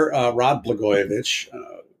brother, Rod Blagojevich,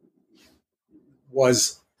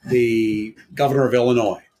 was the governor of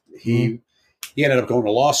Illinois. He ended up going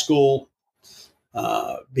to law school,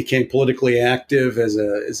 became politically active as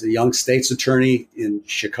a young state's attorney in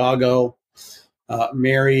Chicago,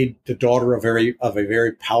 married the daughter of a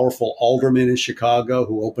very powerful alderman in Chicago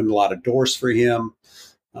who opened a lot of doors for him.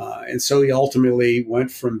 And so he ultimately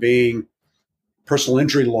went from being personal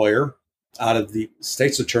injury lawyer out of the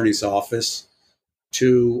state's attorney's office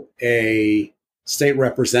to a state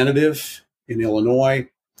representative in Illinois,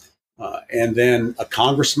 and then a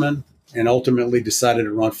congressman, and ultimately decided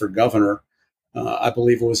to run for governor. I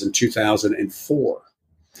believe it was in 2004,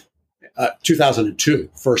 2002,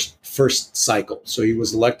 first cycle. So he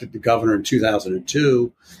was elected to governor in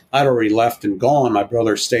 2002. I'd already left and gone. My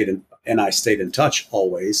brother I stayed in touch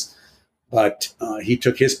always, but he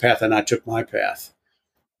took his path and I took my path.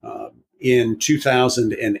 In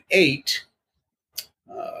 2008,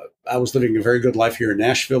 I was living a very good life here in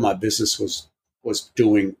Nashville. My business was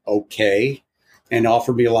doing okay and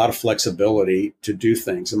offered me a lot of flexibility to do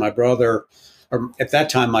things. And my brother, or at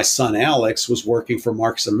that time, my son Alex, was working for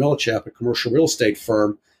Marcus & Millichap, a commercial real estate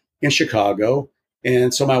firm in Chicago.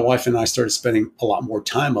 And so my wife and I started spending a lot more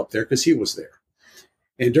time up there because he was there.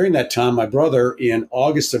 And during that time, my brother, in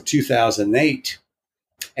August of 2008,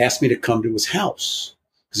 asked me to come to his house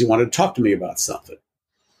because he wanted to talk to me about something.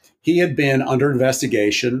 He had been under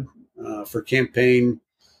investigation for campaign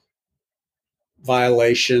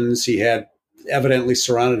violations. He had evidently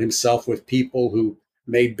surrounded himself with people who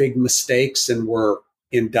made big mistakes and were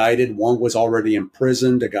indicted. One was already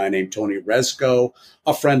imprisoned, a guy named Tony Rezko,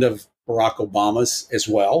 a friend of Barack Obama's as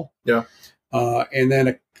well. Yeah. And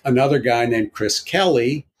then another guy named Chris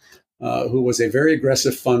Kelly, who was a very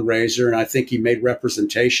aggressive fundraiser. And I think he made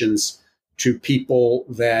representations to people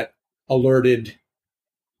that alerted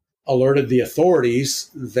the authorities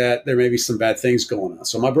that there may be some bad things going on.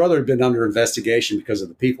 So my brother had been under investigation because of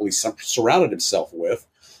the people he surrounded himself with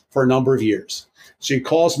for a number of years. So he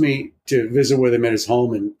calls me to visit with him at his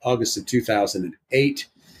home in August of 2008,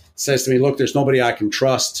 says to me, look, there's nobody I can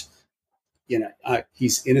trust.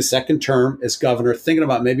 He's in his second term as governor, thinking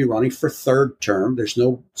about maybe running for third term. There's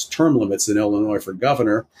no term limits in Illinois for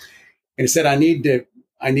governor. And he said, I need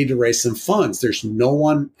to raise some funds. There's no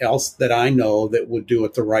one else that I know that would do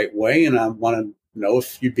it the right way. And I want to know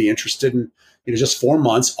if you'd be interested in, just 4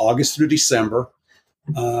 months, August through December,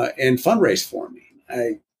 and fundraise for me.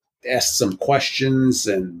 I asked some questions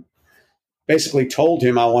and basically told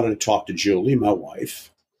him I wanted to talk to Julie, my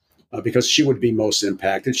wife, because she would be most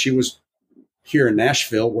impacted. She was here in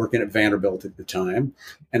Nashville working at Vanderbilt at the time,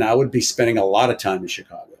 and I would be spending a lot of time in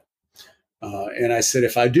Chicago. And I said,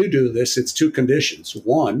 if I do this, it's two conditions.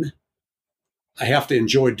 One, I have to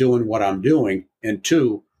enjoy doing what I'm doing. And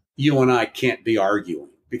two, you and I can't be arguing,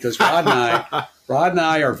 because Rod and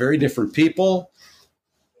I are very different people.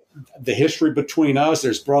 The history between us,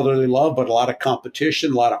 there's brotherly love, but a lot of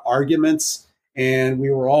competition, a lot of arguments. And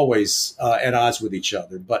we were always at odds with each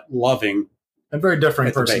other, but loving. And very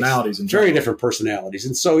different personalities. Very different personalities.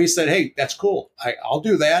 And so he said, hey, that's cool. I'll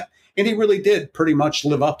do that. And he really did pretty much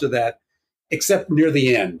live up to that, except near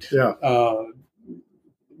the end. Yeah.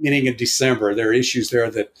 Meaning in December, there are issues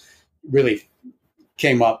there that really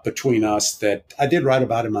came up between us that I did write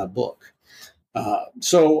about in my book.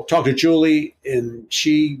 So talked to Julie, and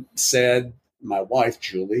she said, my wife,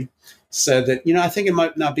 Julie, said that, I think it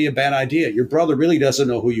might not be a bad idea. Your brother really doesn't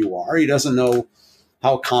know who you are. He doesn't know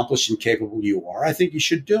how accomplished and capable you are. I think you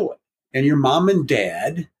should do it. And your mom and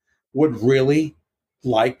dad would really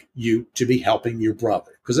like you to be helping your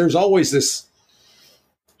brother. Because there's always this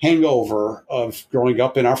hangover of growing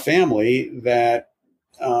up in our family that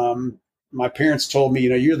my parents told me,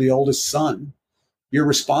 you're the oldest son. You're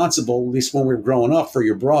responsible, at least when we were growing up, for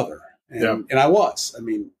your brother. And I was.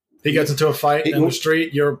 He gets into a fight in the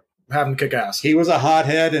street, you're having to kick ass. He was a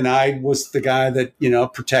hothead, and I was the guy that,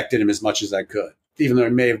 protected him as much as I could. Even though he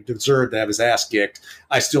may have deserved to have his ass kicked,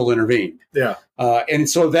 I still intervened. Yeah. And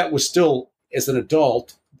so that was still, as an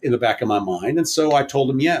adult, in the back of my mind. And so I told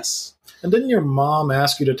him yes. And didn't your mom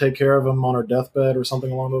ask you to take care of him on her deathbed or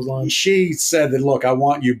something along those lines? She said that, look, I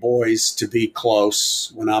want you boys to be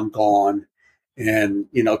close when I'm gone. And,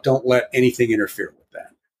 don't let anything interfere with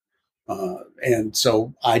that. And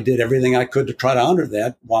so I did everything I could to try to honor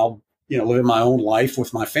that while, living my own life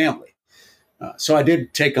with my family. So I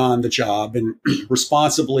did take on the job and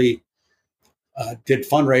responsibly did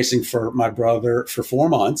fundraising for my brother for 4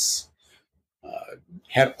 months,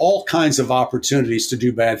 had all kinds of opportunities to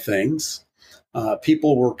do bad things.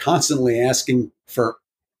 People were constantly asking for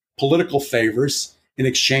political favors in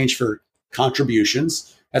exchange for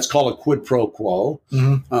contributions. That's called a quid pro quo.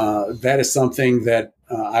 Mm-hmm. That is something that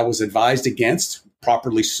I was advised against,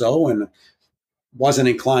 properly so, and wasn't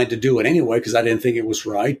inclined to do it anyway because I didn't think it was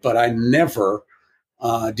right. But I never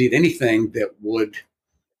did anything that would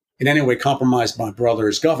in any way compromise my brother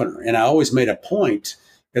as governor. And I always made a point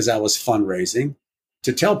as I was fundraising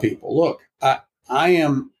to tell people, look, I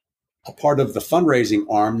am a part of the fundraising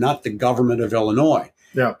arm, not the government of Illinois.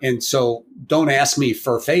 Yeah. And so don't ask me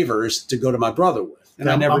for favors to go to my brother with. And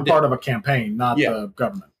I never I'm did. Part of a campaign, not the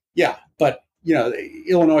government. Yeah. But,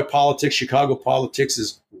 Illinois politics, Chicago politics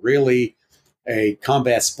is really a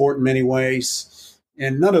combat sport in many ways.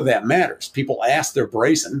 And none of that matters. People ask, they're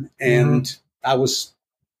brazen. And I was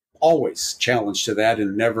always challenged to that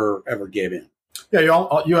and never, ever gave in. Yeah,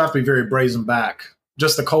 you have to be very brazen back.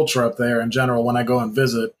 Just the culture up there in general, when I go and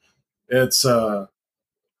visit, it's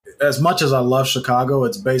as much as I love Chicago,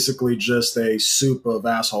 it's basically just a soup of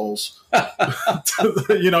assholes,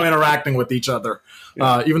 interacting with each other,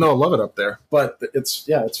 even though I love it up there. But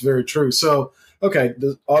it's very true. So, okay,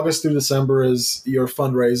 August through December is your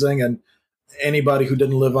fundraising, and anybody who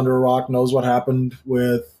didn't live under a rock knows what happened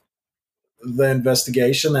with the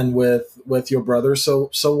investigation and with your brother. So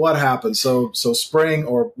what happened? So spring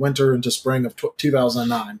or winter into spring of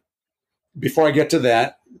 2009. Before I get to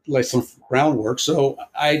that, lay some groundwork. So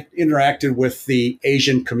I interacted with the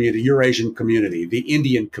Asian community, Eurasian community, the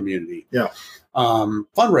Indian community. Yeah.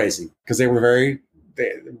 Fundraising, because they were very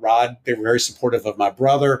supportive of my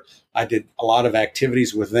brother. I did a lot of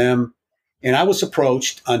activities with them. And I was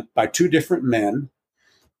approached by two different men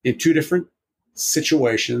in two different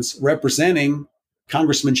situations representing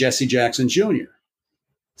Congressman Jesse Jackson Jr.,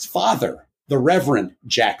 his father, the Reverend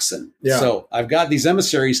Jackson. Yeah. So I've got these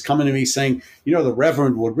emissaries coming to me saying, the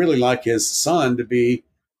Reverend would really like his son to be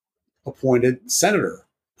appointed senator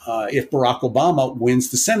if Barack Obama wins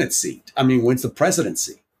the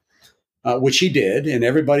presidency, which he did. And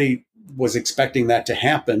everybody was expecting that to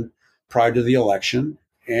happen prior to the election,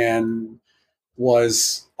 and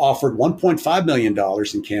was offered $1.5 million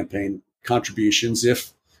in campaign contributions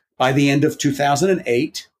if by the end of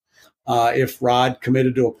 2008, if Rod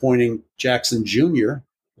committed to appointing Jackson Jr.,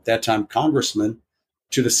 at that time congressman,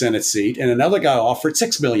 to the Senate seat, and another guy offered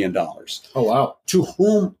 $6 million. Oh, wow. To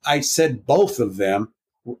whom I said, both of them,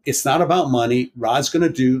 it's not about money. Rod's going to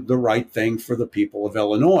do the right thing for the people of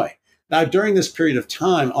Illinois. Now, during this period of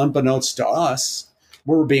time, unbeknownst to us,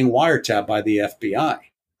 we were being wiretapped by the FBI.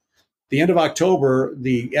 The end of October,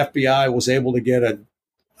 the FBI was able to get a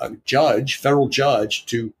a judge, federal judge,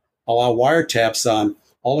 to allow wiretaps on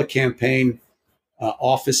all the campaign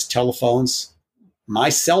office telephones, my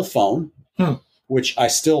cell phone, which I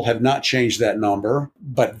still have not changed that number,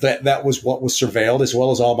 but that was what was surveilled, as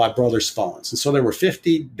well as all my brother's phones. And so there were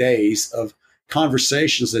 50 days of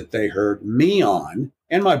conversations that they heard me on,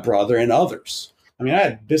 and my brother and others. I mean, I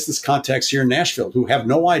had business contacts here in Nashville who have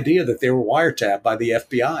no idea that they were wiretapped by the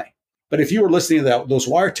FBI. But if you were listening to those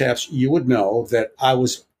wiretaps, you would know that I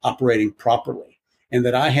was operating properly and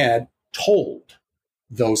that I had told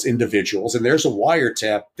those individuals, and there's a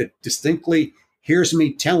wiretap that distinctly hears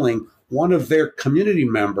me telling one of their community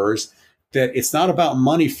members that it's not about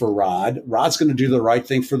money for Rod. Rod's going to do the right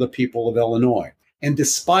thing for the people of Illinois. And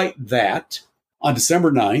despite that, on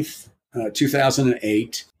December 9th,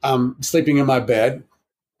 2008, I'm sleeping in my bed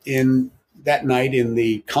that night in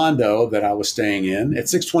the condo that I was staying in. At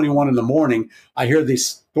 6:21 in the morning, I hear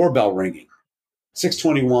this doorbell ringing.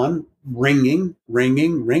 6:21, ringing.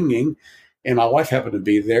 And my wife happened to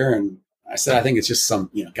be there. And I said, I think it's just some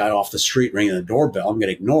guy off the street ringing the doorbell. I'm going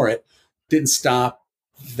to ignore it. Didn't stop.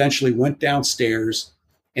 Eventually went downstairs.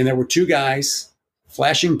 And there were two guys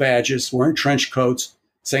flashing badges, wearing trench coats,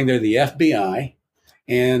 saying they're the FBI.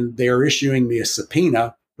 And they are issuing me a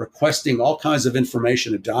subpoena requesting all kinds of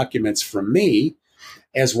information and documents from me,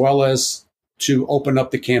 as well as to open up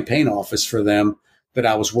the campaign office for them that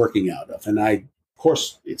I was working out of. And I, of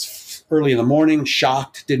course, it's early in the morning,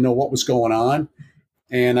 shocked, didn't know what was going on.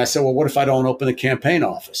 And I said, well, what if I don't open the campaign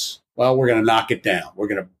office? Well, we're going to knock it down. We're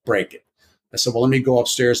going to break it. I said, well, let me go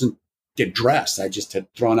upstairs and get dressed. I just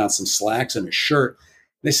had thrown on some slacks and a shirt.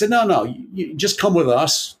 They said, no, you just come with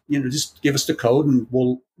us. Just give us the code and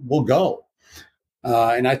we'll go.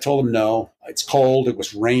 And I told them, no, it's cold. It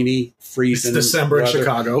was rainy, freezing. It's December in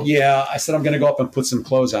Chicago. Yeah. I said, I'm going to go up and put some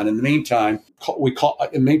clothes on. In the meantime,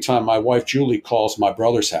 my wife, Julie, calls my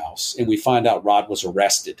brother's house and we find out Rod was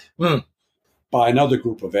arrested by another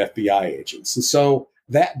group of FBI agents. And so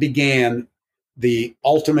that began the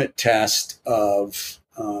ultimate test of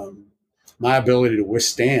my ability to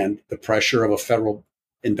withstand the pressure of a federal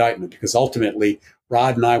indictment, because ultimately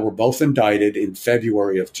Rod and I were both indicted in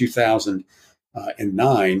February of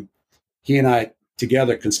 2009. He and I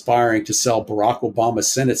together conspiring to sell Barack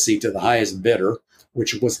Obama's Senate seat to the highest bidder,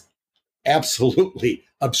 which was absolutely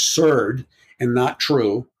absurd and not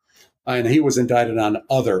true. And he was indicted on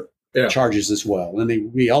other charges as well.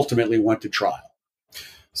 And we ultimately went to trial.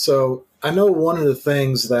 So I know one of the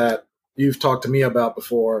things that you've talked to me about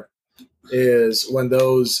before is when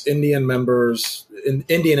those Indian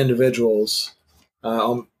individuals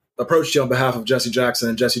approached you on behalf of Jesse Jackson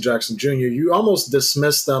and Jesse Jackson Jr., you almost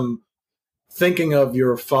dismissed them thinking of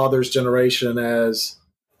your father's generation as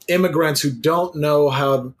immigrants who don't know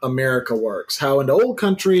how America works, how in the old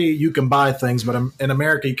country you can buy things, but in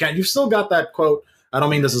America you can't. You've still got that quote, I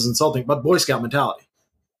don't mean this is insulting, but Boy Scout mentality.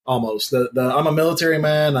 Almost. I'm a military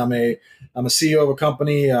man. I'm a CEO of a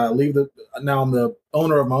company. Now I'm the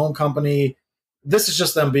owner of my own company. This is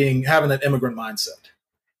just them having an immigrant mindset.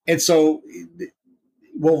 And so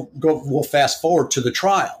we'll fast forward to the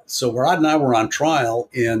trial. So Rod and I were on trial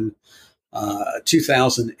in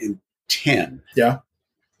 2010. Yeah.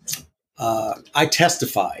 I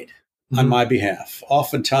testified on my behalf.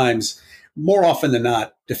 Oftentimes, more often than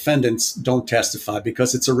not, defendants don't testify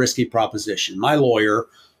because it's a risky proposition. My lawyer,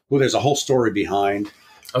 who there's a whole story behind.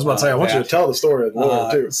 I was about to say, I want you to tell the story of the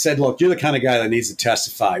lawyer too. Said, look, you're the kind of guy that needs to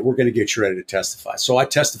testify. We're going to get you ready to testify. So I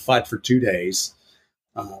testified for 2 days.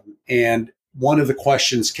 And one of the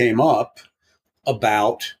questions came up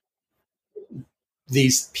about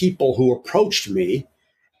these people who approached me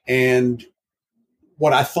and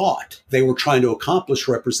what I thought they were trying to accomplish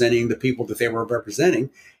representing the people that they were representing,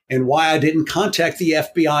 and why I didn't contact the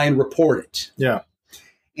FBI and report it. Yeah.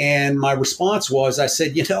 And my response was, I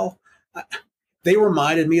said, they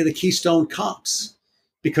reminded me of the Keystone Cops,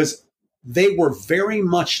 because they were very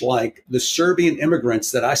much like the Serbian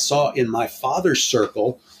immigrants that I saw in my father's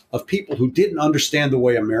circle of people who didn't understand the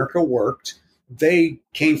way America worked. They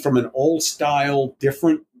came from an old style,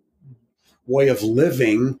 different way of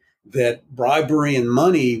living, that bribery and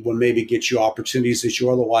money would maybe get you opportunities that you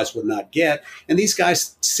otherwise would not get. And these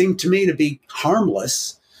guys seemed to me to be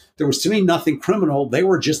harmless. There was to me nothing criminal. They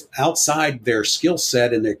were just outside their skill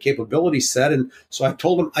set and their capability set. And so I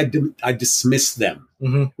told them I dismissed them,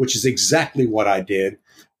 which is exactly what I did.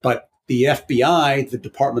 But the FBI, the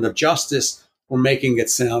Department of Justice, were making it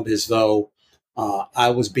sound as though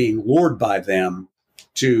I was being lured by them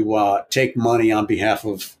to take money on behalf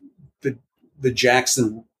of the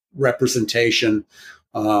Jackson representation,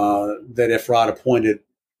 that if Rod appointed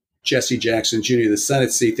Jesse Jackson Jr. the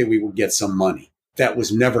Senate seat, that we would get some money. that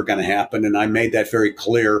was never going to happen. And I made that very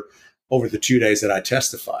clear over the 2 days that I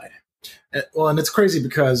testified. Well, and it's crazy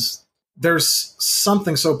because there's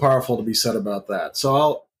something so powerful to be said about that.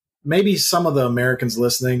 So maybe some of the Americans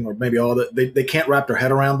listening, or maybe all that, they can't wrap their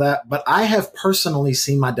head around that. But I have personally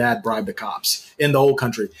seen my dad bribe the cops in the old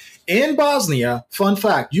country. In Bosnia, fun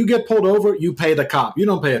fact, you get pulled over, you pay the cop. You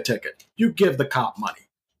don't pay a ticket. You give the cop money.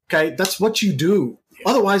 Okay, that's what you do.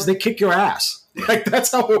 Yeah. Otherwise, they kick your ass. Yeah. Like,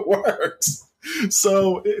 that's how it works.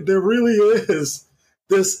 So there really is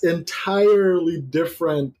this entirely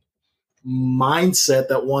different mindset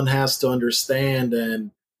that one has to understand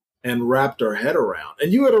and wrap their head around.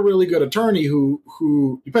 And you had a really good attorney who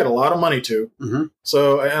you paid a lot of money to. Mm-hmm.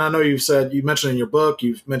 So, and I know you mentioned in your book,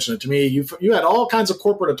 you've mentioned it to me, you had all kinds of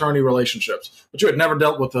corporate attorney relationships, but you had never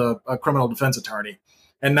dealt with a criminal defense attorney.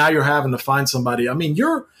 And now you're having to find somebody. I mean,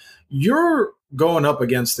 you're going up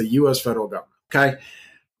against the U.S. federal government. Okay.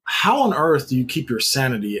 How on earth do you keep your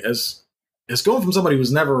sanity as going from somebody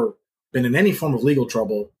who's never been in any form of legal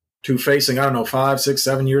trouble to facing, 5, 6,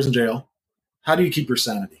 7 years in jail? How do you keep your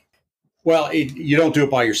sanity? Well, you don't do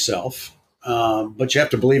it by yourself, but you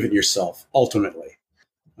have to believe in yourself ultimately.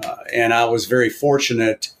 And I was very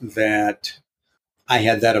fortunate that I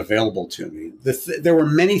had that available to me. There were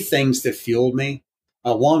many things that fueled me.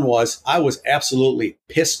 One was I was absolutely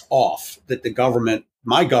pissed off that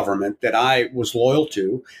my government that I was loyal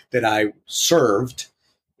to, that I served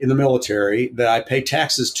in the military, that I pay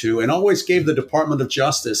taxes to, and always gave the Department of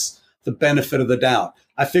Justice the benefit of the doubt.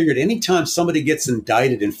 I figured anytime somebody gets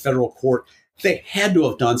indicted in federal court, they had to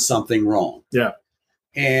have done something wrong. Yeah.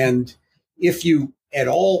 And if you at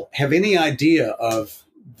all have any idea of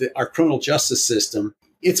our criminal justice system,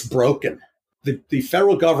 it's broken. The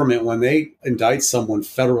federal government, when they indict someone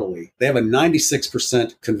federally, they have a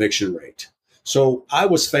 96% conviction rate. So I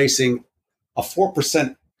was facing a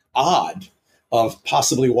 4% odd of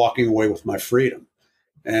possibly walking away with my freedom.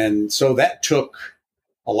 And so that took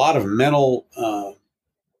a lot of mental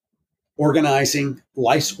organizing,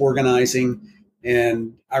 life organizing.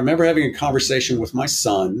 And I remember having a conversation with my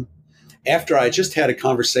son after I just had a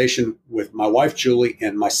conversation with my wife, Julie,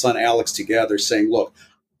 and my son, Alex, together saying, look,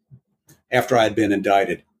 after I had been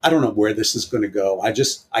indicted, I don't know where this is going to go.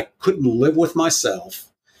 I couldn't live with myself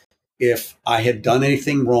if I had done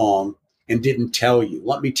anything wrong and didn't tell you.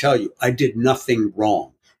 Let me tell you, I did nothing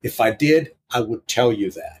wrong. If I did, I would tell you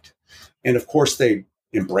that. And of course, they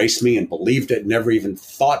embraced me and believed it, never even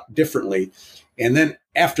thought differently. And then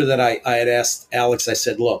after that, I had asked Alex, I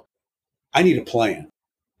said, look, I need a plan.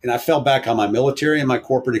 And I fell back on my military and my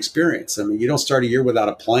corporate experience. I mean, you don't start a year without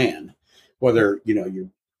a plan, whether, you're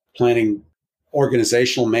planning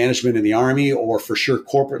organizational management in the Army or for sure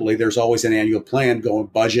corporately, there's always an annual plan going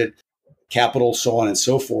budget, capital, so on and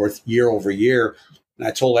so forth, year over year. And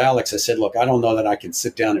I told Alex, I said, look, I don't know that I can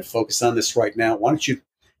sit down and focus on this right now. Why don't you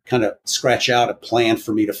kind of scratch out a plan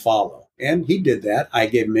for me to follow? And he did that. I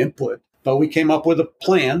gave him input, but we came up with a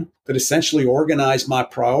plan that essentially organized my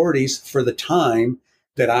priorities for the time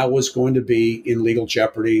that I was going to be in legal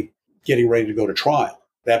jeopardy, getting ready to go to trial.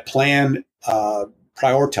 That plan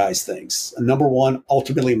prioritized things. Number one,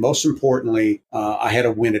 ultimately, most importantly, I had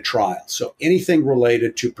to win a trial. So anything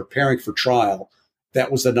related to preparing for trial,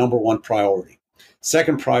 that was the number one priority.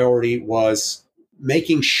 Second priority was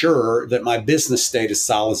making sure that my business stayed as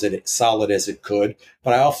solid as it could,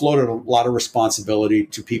 but I offloaded a lot of responsibility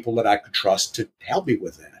to people that I could trust to help me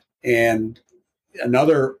with that. And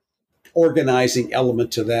another organizing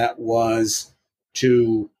element to that was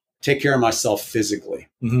to take care of myself physically,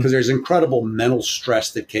 because there's incredible mental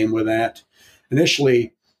stress that came with that.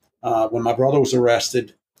 Initially, when my brother was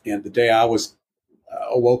arrested and the day I was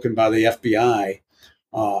awoken by the FBI,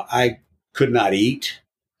 I could not eat.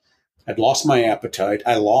 I'd lost my appetite.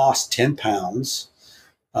 I lost 10 pounds.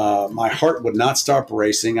 My heart would not stop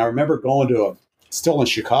racing. I remember going to still in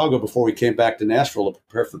Chicago before we came back to Nashville to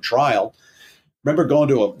prepare for trial. Remember going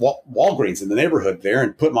to a Walgreens in the neighborhood there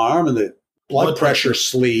and put my arm in the blood pressure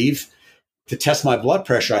sleeve to test my blood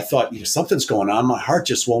pressure. I thought, something's going on. My heart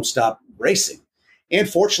just won't stop racing. And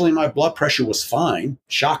fortunately, my blood pressure was fine.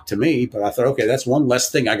 Shock to me, but I thought, okay, that's one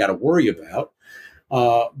less thing I got to worry about.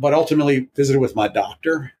 But ultimately visited with my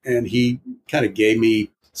doctor, and he kind of gave me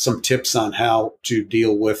some tips on how to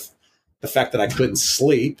deal with the fact that I couldn't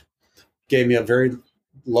sleep. Gave me a very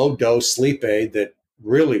low dose sleep aid that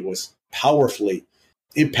really was powerfully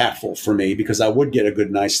impactful for me, because I would get a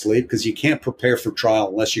good night's sleep, because you can't prepare for trial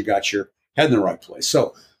unless you got your head in the right place.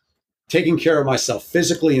 So taking care of myself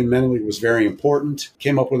physically and mentally was very important.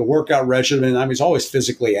 Came up with a workout regimen. I was always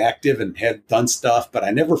physically active and had done stuff, but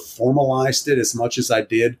I never formalized it as much as I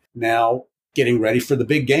did now getting ready for the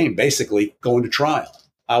big game, basically going to trial.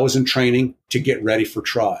 I was in training to get ready for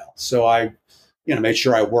trial. So I, made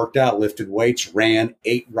sure I worked out, lifted weights, ran,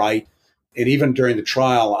 ate right. And even during the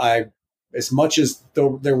trial, as much as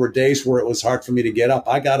there were days where it was hard for me to get up,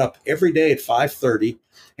 I got up every day at 5:30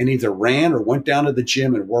 and either ran or went down to the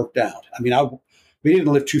gym and worked out. I mean, we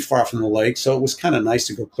didn't live too far from the lake, so it was kind of nice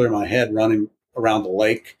to go clear my head running around the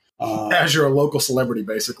lake. As you're a local celebrity,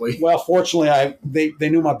 basically. Well, fortunately, they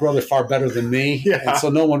knew my brother far better than me, Yeah. and so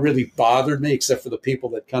no one really bothered me except for the people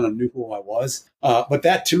that kind of knew who I was. But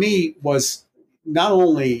that to me was not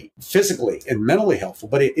only physically and mentally helpful,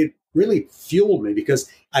 but it really fueled me because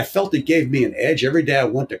I felt it gave me an edge. Every day I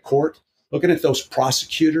went to court, looking at those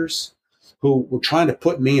prosecutors who were trying to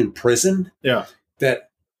put me in prison. Yeah. That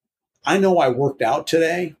I know I worked out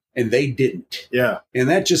today and they didn't. Yeah. And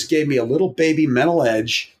that just gave me a little baby mental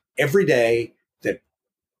edge every day that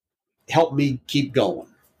helped me keep going.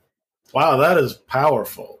 Wow, that is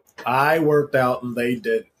powerful. I worked out and they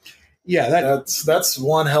did. Yeah, That's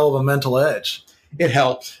one hell of a mental edge. it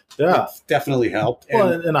helped. Yeah. It definitely helped. And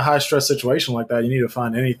Well, in a high stress situation like that, you need to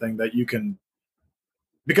find anything that you can,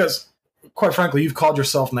 because quite frankly, you've called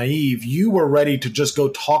yourself naive. You were ready to just go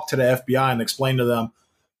talk to the FBI and explain to them,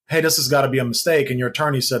 hey, this has got to be a mistake. And your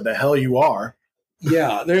attorney said, the hell you are.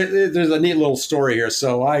 yeah, there's a neat little story here.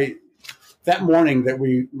 So that morning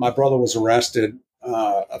that my brother was arrested,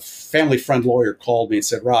 a family friend lawyer called me and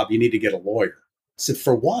said, Rob, you need to get a lawyer. I said,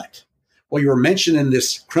 for what? Well, you were mentioned in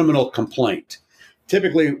this criminal complaint.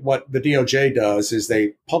 Typically what the DOJ does is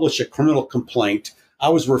they publish a criminal complaint. I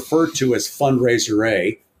was referred to as Fundraiser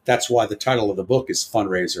A. That's why the title of the book is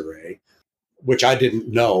Fundraiser A, which I didn't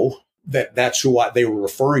know that's who they were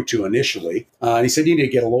referring to initially. And he said, you need to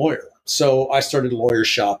get a lawyer. So I started lawyer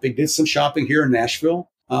shopping, did some shopping here in Nashville,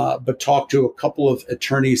 but talked to a couple of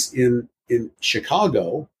attorneys in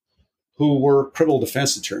Chicago who were criminal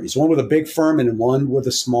defense attorneys, one with a big firm and one with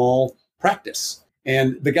a small practice.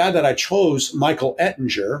 And the guy that I chose, Michael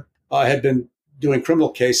Ettinger, had been doing criminal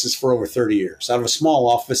cases for over 30 years out of a small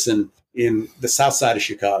office in the south side of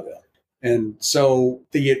Chicago. And so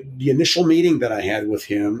the initial meeting that I had with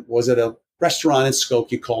him was at a restaurant in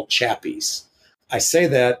Skokie called Chappie's. I say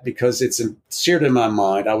that because it's seared in my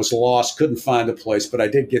mind. I was lost, couldn't find the place, but I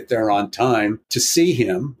did get there on time to see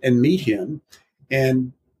him and meet him.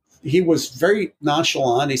 And he was very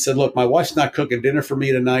nonchalant. He said, look, my wife's not cooking dinner for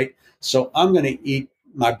me tonight, so I'm going to eat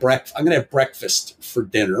my breakfast. I'm going to have breakfast for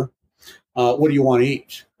dinner. What do you want to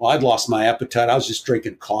eat? Well, I'd lost my appetite. I was just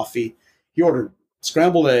drinking coffee. He ordered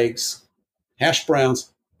scrambled eggs, hash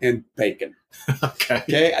browns, and bacon.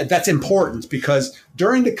 Okay. That's important because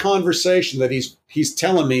during the conversation that he's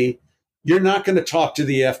telling me, you're not going to talk to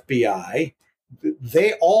the FBI.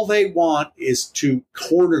 All they want is to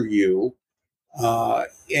corner you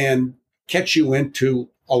and catch you into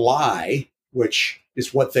a lie, which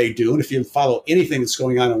is what they do. And if you follow anything that's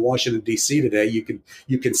going on in Washington, D.C. today,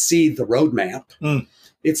 you can see the roadmap.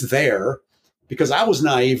 It's there because I was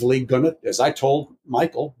naively going to, as I told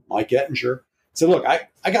Mike Ettinger, said, look,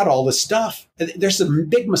 I got all this stuff. And there's a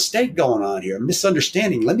big mistake going on here, a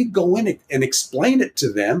misunderstanding. Let me go in and explain it to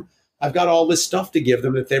them. I've got all this stuff to give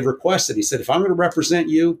them that they've requested. He said, if I'm going to represent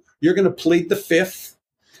you, you're going to plead the fifth,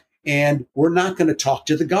 and we're not going to talk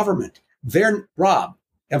to the government. Rob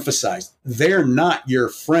emphasized, they're not your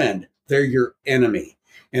friend. They're your enemy.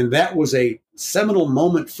 And that was a seminal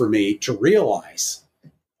moment for me to realize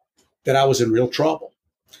that I was in real trouble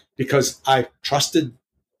because I trusted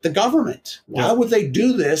the government. Why would they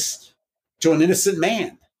do this to an innocent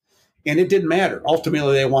man? And it didn't matter.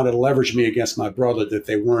 Ultimately, they wanted to leverage me against my brother that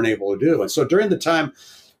they weren't able to do. And so during the time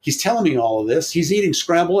he's telling me all of this, he's eating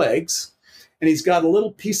scrambled eggs, and he's got a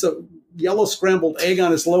little piece of yellow scrambled egg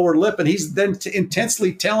on his lower lip. And he's then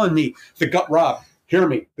intensely telling me, Rob, hear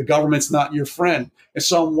me, the government's not your friend. And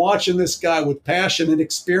so I'm watching this guy with passion and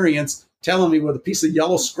experience telling me with a piece of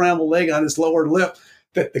yellow scrambled egg on his lower lip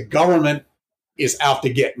that the government is out to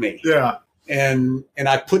get me. Yeah. And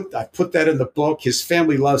I put that in the book. His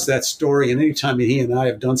family loves that story. And anytime he and I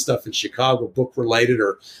have done stuff in Chicago, book related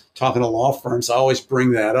or talking to law firms, I always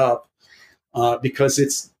bring that up because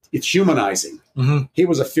it's humanizing. Mm-hmm. He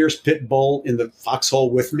was a fierce pit bull in the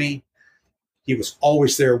foxhole with me. He was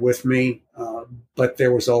always there with me, but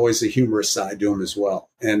there was always a humorous side to him as well.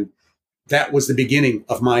 And that was the beginning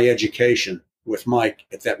of my education with Mike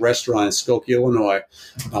at that restaurant in Skokie, Illinois,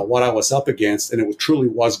 what I was up against. And it truly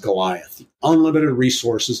was Goliath. The unlimited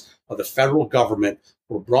resources of the federal government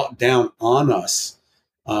were brought down on us,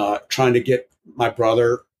 trying to get my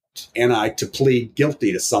brother and I to plead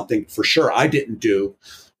guilty to something for sure I didn't do.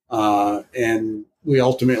 And we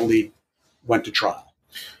ultimately went to trial.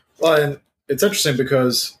 Well, and it's interesting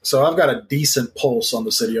because I've got a decent pulse on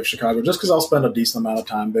the city of Chicago just because I'll spend a decent amount of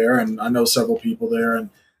time there, and I know several people there. And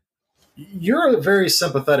you're a very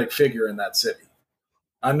sympathetic figure in that city.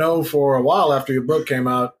 I know for a while after your book came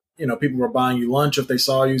out, people were buying you lunch if they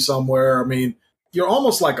saw you somewhere. I mean, you're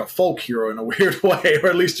almost like a folk hero in a weird way, or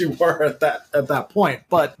at least you were at that point.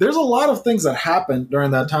 But there's a lot of things that happened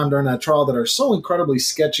during that time, during that trial, that are so incredibly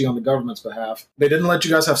sketchy on the government's behalf. They didn't let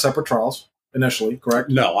you guys have separate trials initially, correct?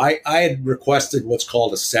 No, I had requested what's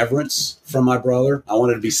called a severance from my brother. I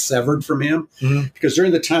wanted to be severed from him because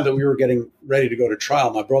during the time that we were getting ready to go to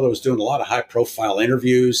trial, my brother was doing a lot of high-profile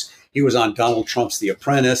interviews. He was on Donald Trump's The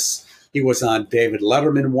Apprentice. He was on David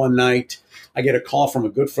Letterman one night. I get a call from a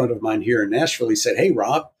good friend of mine here in Nashville. He said, "Hey,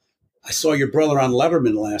 Rob, I saw your brother on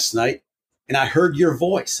Letterman last night, and I heard your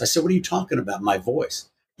voice." I said, "What are you talking about, my voice?"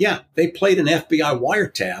 "Yeah, they played an FBI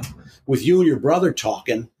wiretap with you and your brother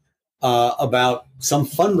talking about some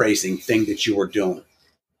fundraising thing that you were doing."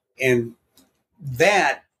 And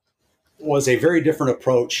that was a very different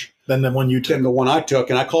approach than the one you took. Than the one I took.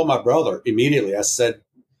 And I called my brother immediately. I said,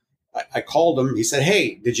 I called him. He said,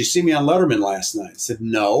 "Hey, did you see me on Letterman last night?" I said,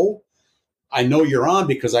 "No. I know you're on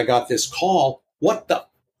because I got this call. What the?"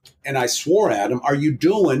 And I swore at him, "Are you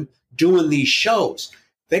doing these shows?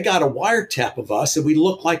 They got a wiretap of us, and we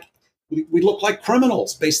look like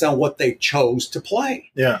criminals based on what they chose to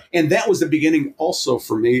play." Yeah. And that was the beginning also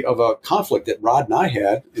for me of a conflict that Rod and I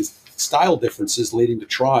had, is style differences leading to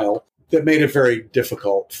trial that made it very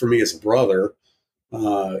difficult for me as a brother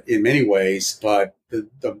in many ways. But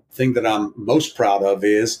the thing that I'm most proud of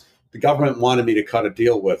is the government wanted me to cut a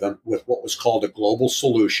deal with them with what was called a global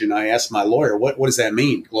solution. I asked my lawyer, what does that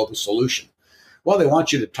mean, global solution? Well, they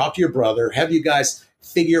want you to talk to your brother, have you guys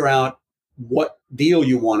figure out what deal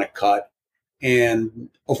you want to cut and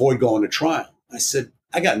avoid going to trial. I said,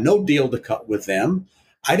 "I got no deal to cut with them.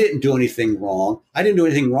 I didn't do anything wrong. I didn't do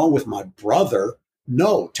anything wrong with my brother.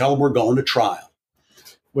 No, tell them we're going to trial."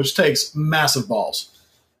 Which takes massive balls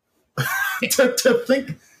to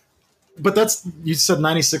think. But you said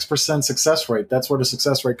 96% success rate. That's where the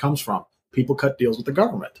success rate comes from. People cut deals with the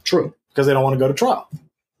government. True. Because they don't want to go to trial.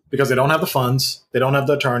 Because they don't have the funds, they don't have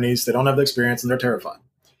the attorneys, they don't have the experience, and they're terrified.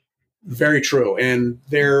 Very true. And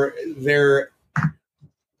they're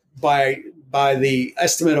by the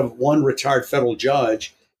estimate of one retired federal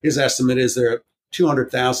judge, his estimate is there are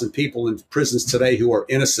 200,000 people in prisons today who are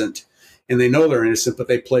innocent, and they know they're innocent, but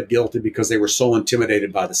they pled guilty because they were so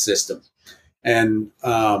intimidated by the system. And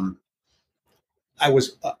I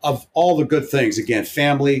was, of all the good things, again,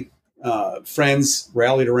 family, friends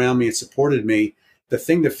rallied around me and supported me. The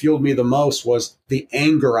thing that fueled me the most was the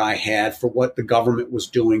anger I had for what the government was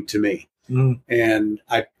doing to me. And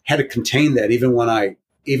I had to contain that even when I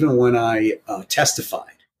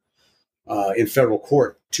testified in federal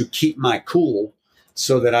court, to keep my cool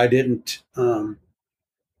so that I didn't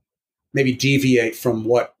maybe deviate from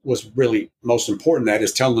what was really most important, that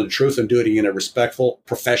is telling the truth and doing it in a respectful,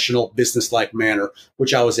 professional, business-like manner,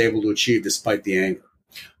 which I was able to achieve despite the anger.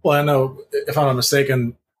 Well, I know, if I'm not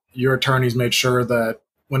mistaken, your attorneys made sure that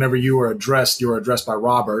whenever you were addressed by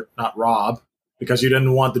Robert, not Rob, because you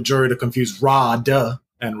didn't want the jury to confuse Rod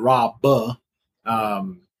and Rob.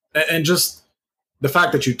 And just the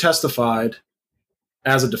fact that you testified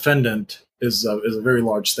as a defendant is a very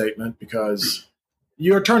large statement, because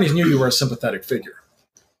your attorneys knew you were a sympathetic figure.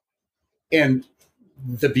 And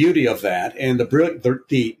the beauty of that, and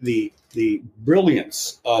the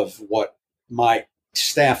brilliance of what my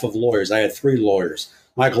staff of lawyers, I had 3 lawyers,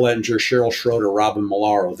 Michael Ettinger, Cheryl Schroeder, Robin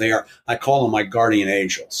Malaro. I call them my guardian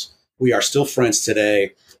angels. We are still friends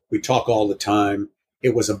today. We talk all the time.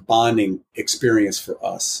 It was a bonding experience for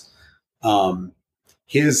us.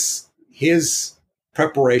 His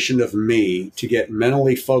preparation of me to get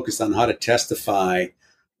mentally focused on how to testify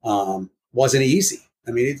wasn't easy.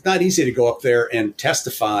 I mean, it's not easy to go up there and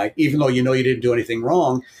testify, even though you know you didn't do anything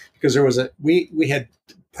wrong, because we had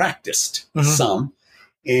practiced some.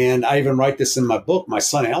 And I even write this in my book. My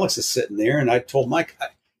son Alex is sitting there, and I told Mike,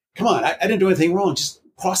 "Come on, I didn't do anything wrong. Just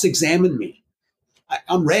cross-examine me.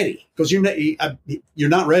 I'm ready." Because you're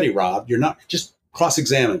not ready, Rob. You're not. Just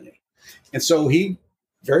cross-examine me. And so he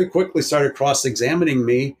very quickly started cross-examining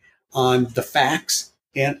me on the facts,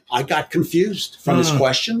 and I got confused from his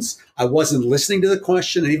questions. I wasn't listening to the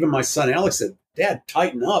question, and even my son Alex said, "Dad,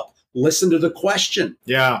 tighten up. Listen to the question."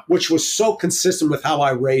 Yeah. Which was so consistent with how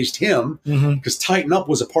I raised him, because tighten up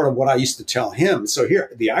was a part of what I used to tell him. So here,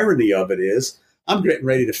 the irony of it is, I'm getting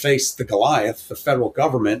ready to face the Goliath, the federal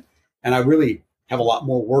government, and I really have a lot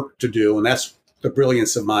more work to do. And that's the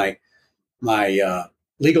brilliance of my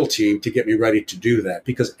legal team to get me ready to do that.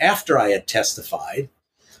 Because after I had testified,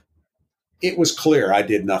 it was clear I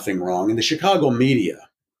did nothing wrong. And the Chicago media,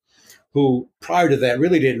 who prior to that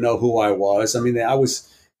really didn't know who I was. I mean,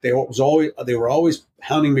 they were always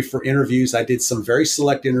hounding me for interviews. I did some very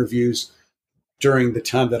select interviews during the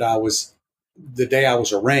time that the day I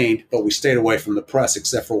was arraigned, but we stayed away from the press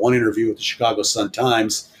except for one interview with the Chicago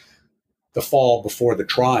Sun-Times the fall before the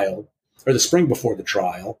trial, or the spring before the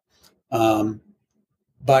trial.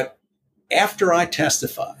 But after I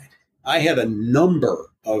testified, I had a number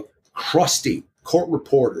of crusty court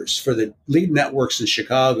reporters for the lead networks in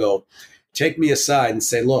Chicago take me aside and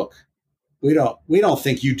say, look, we don't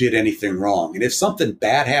think you did anything wrong. And if something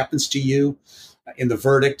bad happens to you in the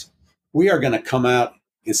verdict, we are going to come out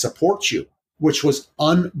and support you, which was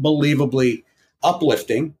unbelievably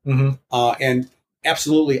uplifting and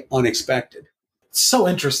absolutely unexpected. So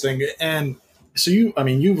interesting. And so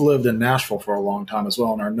you've lived in Nashville for a long time as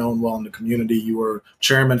well and are known well in the community. You were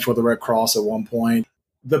chairman for the Red Cross at one point.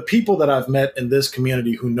 The people that I've met in this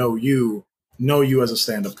community who know you as a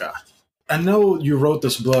stand-up guy. I know you wrote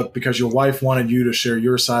this book because your wife wanted you to share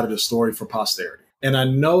your side of the story for posterity. And I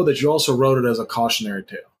know that you also wrote it as a cautionary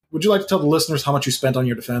tale. Would you like to tell the listeners how much you spent on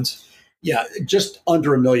your defense? Yeah, just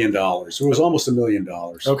under $1 million. It was almost $1 million.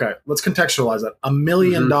 Okay, let's contextualize that. $1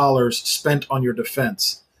 million spent on your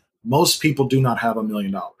defense. Most people do not have $1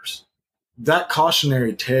 million. That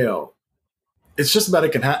cautionary tale, it's just about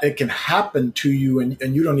it can happen to you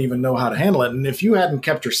and you don't even know how to handle it. And if you hadn't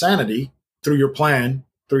kept your sanity through your plan,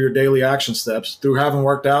 through your daily action steps, through having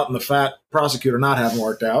worked out and the fat prosecutor not having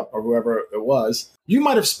worked out, or whoever it was, you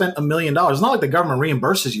might have spent $1 million. It's not like the government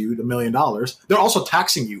reimburses you the $1 million. They're also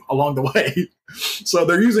taxing you along the way. So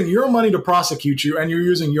they're using your money to prosecute you, and you're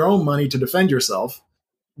using your own money to defend yourself.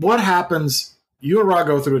 What happens? You and Rod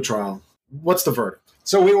go through a trial. What's the verdict?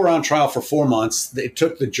 So we were on trial for 4 months. It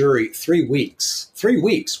took the jury 3 weeks. 3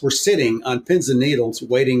 weeks. We're sitting on pins and needles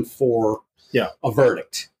waiting for a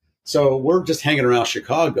verdict. So we're just hanging around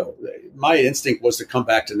Chicago. My instinct was to come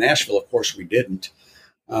back to Nashville. Of course, we didn't.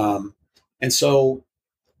 And so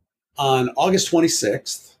on August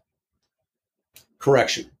 26th,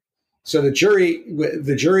 correction. So the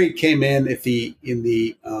jury came in at the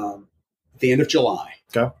end of July.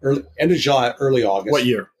 Okay. End of July, early August. What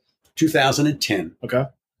year? 2010. Okay.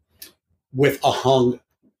 With a hung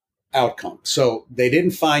outcome. So they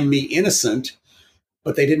didn't find me innocent,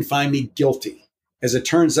 but they didn't find me guilty. As it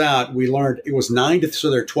turns out, we learned it was 9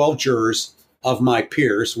 so there are 12 jurors of my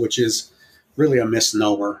peers, which is really a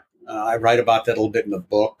misnomer. I write about that a little bit in the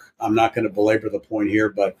book. I'm not going to belabor the point here,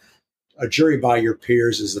 but a jury by your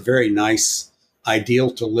peers is a very nice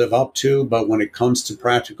ideal to live up to. But when it comes to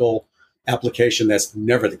practical application, that's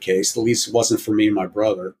never the case. At least it wasn't for me and my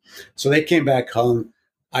brother. So they came back hung.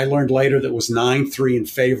 I learned later that it was 9-3 in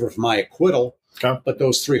favor of my acquittal. Okay. But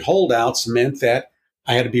those 3 holdouts meant that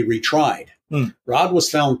I had to be retried. Rod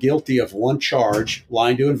was found guilty of one charge,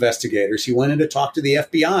 lying to investigators. He went in to talk to the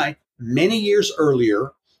FBI many years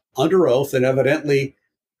earlier under oath, and evidently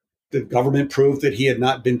the government proved that he had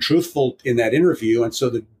not been truthful in that interview. And so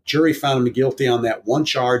the jury found him guilty on that one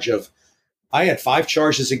charge I had 5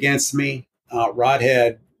 charges against me. Rod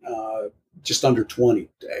had just under 20,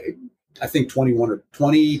 I think 21 or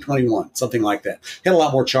 21, something like that. He had a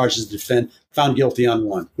lot more charges to defend, found guilty on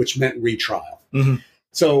one, which meant retrial.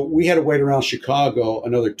 So we had to wait around Chicago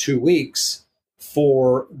another 2 weeks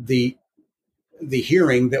for the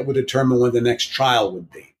hearing that would determine when the next trial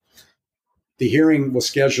would be. The hearing was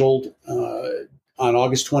scheduled on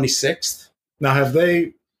August 26th. Now, have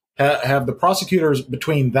the prosecutors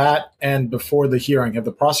between that and before the hearing, have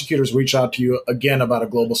the prosecutors reached out to you again about a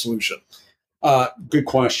global solution? Good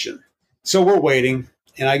question. So we're waiting,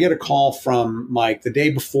 and I get a call from Mike the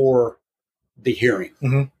day before the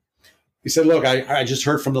hearing. He said, look, I just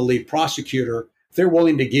heard from the lead prosecutor. They're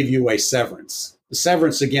willing to give you a severance. The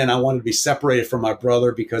severance, again, I wanted to be separated from my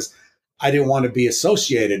brother because I didn't want to be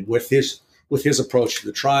associated with his approach to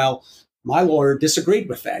the trial. My lawyer disagreed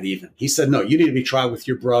with that even. He said, no, you need to be tried with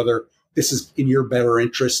your brother. This is in your better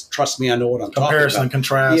interest. Trust me, I know what I'm talking about. Comparison and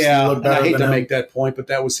contrast. Yeah, and I hate to make that point, but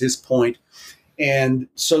that was his point. And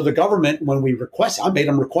so the government, when we I made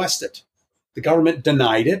them request it. The government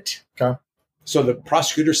denied it. Okay. So the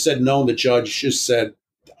prosecutor said no, and the judge just said,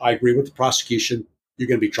 I agree with the prosecution. You're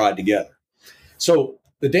going to be tried together. So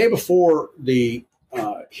the day before the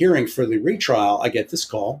hearing for the retrial, I get this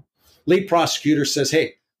call. Lead prosecutor says,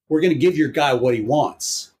 hey, we're going to give your guy what he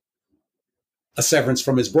wants, a severance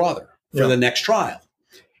from his brother for the next trial.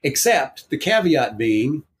 Except the caveat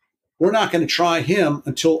being, we're not going to try him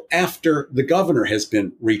until after the governor has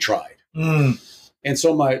been retried. And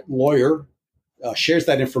so my lawyer shares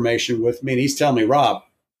that information with me, and he's telling me, Rob,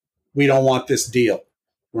 we don't want this deal.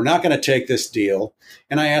 We're not going to take this deal.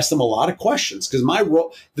 And I asked them a lot of questions because my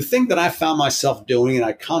role, the thing that I found myself doing, and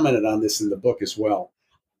I commented on this in the book as well,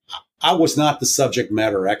 I was not the subject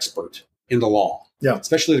matter expert in the law,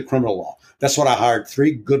 especially the criminal law. That's what I hired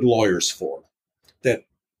 3 good lawyers for, that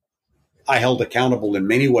I held accountable in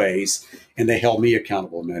many ways, and they held me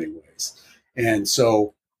accountable in many ways. And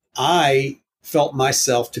so I felt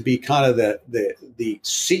myself to be kind of the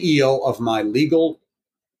CEO of my legal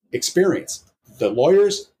experience. The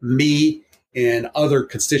lawyers, me, and other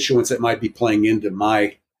constituents that might be playing into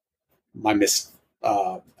my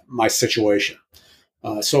situation.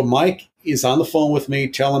 So Mike is on the phone with me,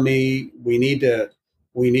 telling me we need to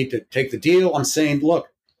take the deal. I'm saying, look,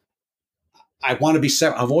 I want to be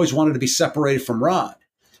I've always wanted to be separated from Rod.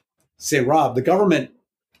 Say, Rob, the government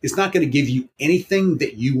is not going to give you anything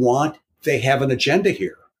that you want. They have an agenda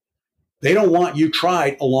here. They don't want you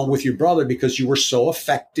tried along with your brother because you were so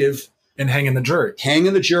effective in hanging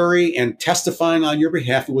the jury and testifying on your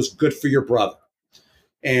behalf. It was good for your brother.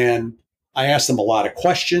 And I asked him a lot of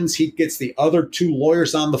questions. He gets the other 2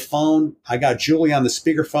 lawyers on the phone. I got Julie on the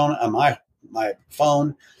speakerphone on my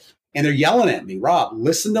phone, and they're yelling at me, Rob,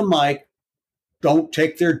 listen to Mike. Don't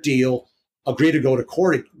take their deal. Agree to go to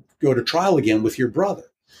court, go to trial again with your brother,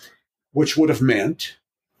 which would have meant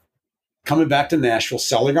coming back to Nashville,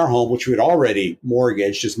 selling our home, which we had already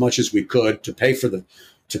mortgaged as much as we could to pay for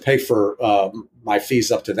my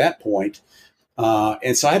fees up to that point.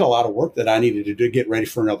 And so I had a lot of work that I needed to do to get ready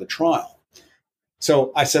for another trial.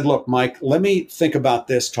 So I said, look, Mike, let me think about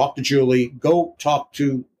this. Talk to Julie. Go talk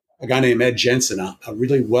to a guy named Ed Jensen, a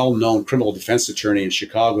really well-known criminal defense attorney in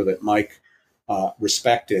Chicago that Mike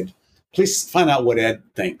respected. Please find out what Ed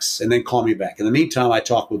thinks and then call me back. In the meantime, I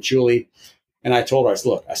talked with Julie and I told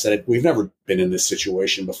her, I said, we've never been in this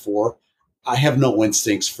situation before. I have no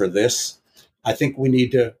instincts for this. I think we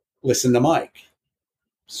need to listen to Mike.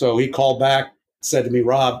 So he called back, said to me,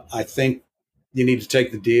 Rob, I think you need to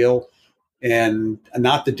take the deal and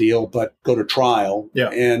not the deal, but go to trial. Yeah.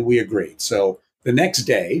 And we agreed. So the next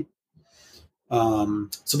day.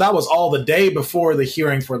 So that was all the day before the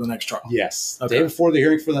hearing for the next trial. Yes. Okay. Day before the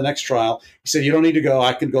hearing for the next trial. He said, you don't need to go.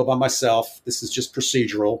 I can go by myself. This is just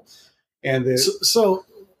procedural. And so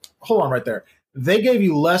hold on right there. They gave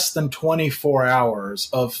you less than 24 hours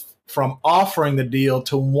from offering the deal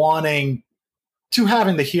to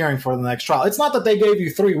having the hearing for the next trial. It's not that they gave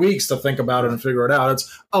you 3 weeks to think about it and figure it out.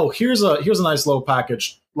 It's, here's a nice little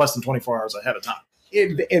package less than 24 hours ahead of time.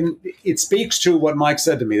 And it speaks to what Mike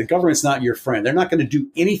said to me. The government's not your friend. They're not going to do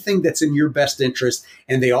anything that's in your best interest,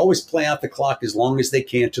 and they always play out the clock as long as they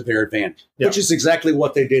can to their advantage, which is exactly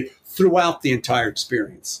what they did throughout the entire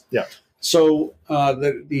experience. Yeah. So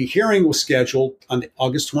the hearing was scheduled on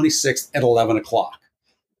August 26th at 11 o'clock.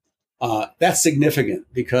 That's significant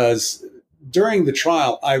because during the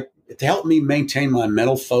trial, to help me maintain my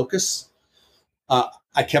mental focus,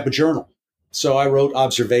 I kept a journal. So I wrote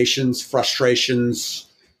observations,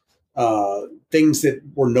 frustrations, things that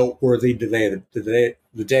were noteworthy the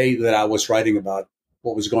day that I was writing about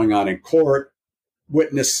what was going on in court,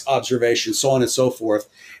 witness observations, so on and so forth.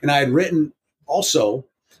 And I had written also,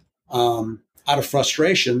 out of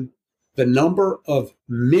frustration, the number of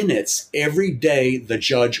minutes every day the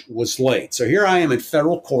judge was late. So here I am in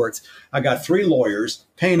federal courts. I got 3 lawyers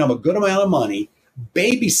paying them a good amount of money,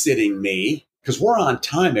 babysitting me, because we're on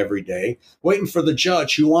time every day, waiting for the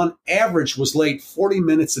judge, who on average was late 40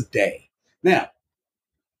 minutes a day. Now,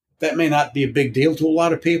 that may not be a big deal to a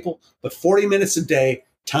lot of people, but 40 minutes a day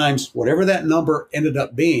times whatever that number ended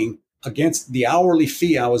up being against the hourly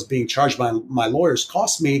fee I was being charged by my lawyers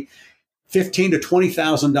cost me $15,000 to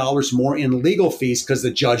 $20,000 more in legal fees because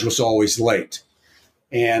the judge was always late.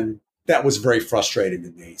 And that was very frustrating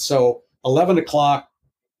to me. So 11 o'clock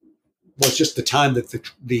was just the time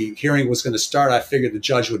that the hearing was going to start. I figured the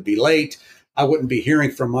judge would be late. I wouldn't be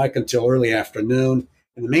hearing from Mike until early afternoon.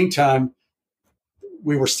 In the meantime,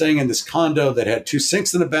 we were staying in this condo that had 2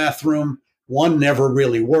 sinks in the bathroom. One never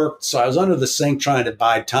really worked. So I was under the sink trying to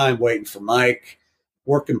bide time, waiting for Mike,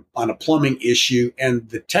 working on a plumbing issue. And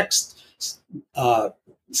the text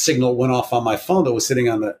signal went off on my phone that was sitting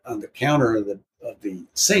on the counter of the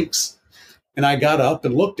sinks. And I got up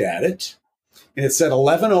and looked at it. And it said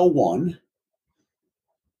 11:01.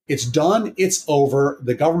 It's done. It's over.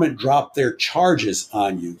 The government dropped their charges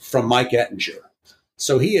on you from Mike Ettinger.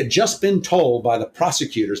 So he had just been told by the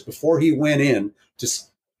prosecutors before he went in to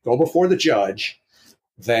go before the judge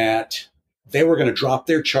that they were going to drop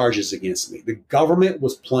their charges against me. The government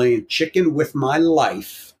was playing chicken with my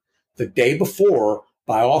life the day before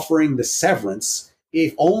by offering the severance,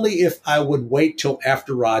 if I would wait till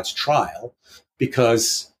after Rod's trial,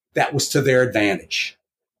 because that was to their advantage.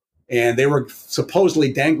 And they were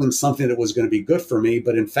supposedly dangling something that was going to be good for me,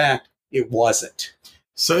 but in fact, it wasn't.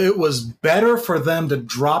 So it was better for them to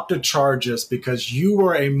drop the charges because you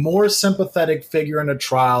were a more sympathetic figure in a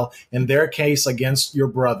trial, in their case against your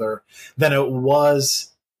brother, than it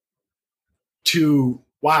was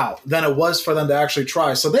than it was for them to actually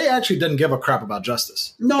try. So they actually didn't give a crap about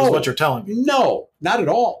justice. No, is what you're telling me. No, not at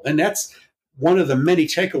all. And that's one of the many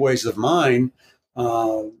takeaways of mine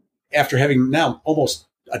after having now almost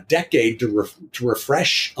a decade to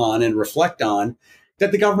refresh on and reflect on,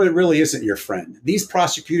 that the government really isn't your friend. These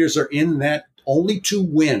prosecutors are in that only to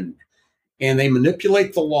win, and they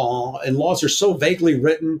manipulate the law, and laws are so vaguely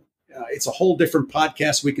written. It's a whole different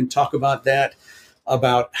podcast. We can talk about that,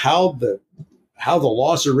 about how the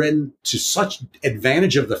laws are written to such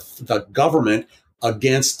advantage of the government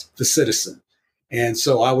against the citizen. And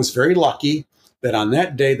so I was very lucky that on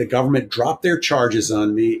that day, the government dropped their charges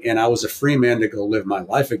on me, and I was a free man to go live my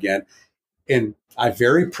life again. And I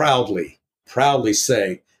very proudly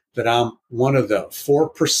say that I'm one of the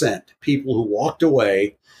 4% people who walked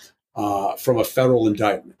away from a federal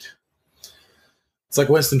indictment. It's like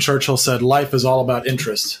Winston Churchill said, life is all about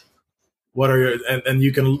interest. What are your, and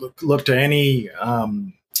you can look to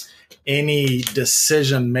any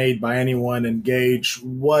decision made by anyone, engage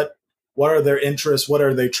what are their interests, what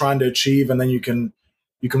are they trying to achieve, and then you can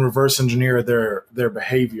reverse engineer their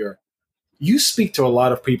behavior. You speak to a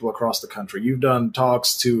lot of people across the country. You've done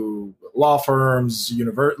talks to law firms,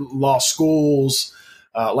 law schools.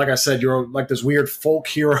 Like I said, you're like this weird folk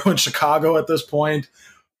hero in Chicago at this point.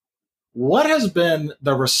 What has been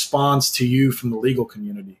the response to you from the legal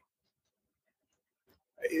community?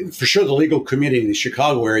 For sure, the legal community in the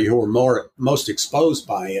Chicago area who were most exposed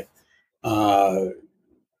by it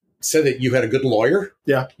said that you had a good lawyer.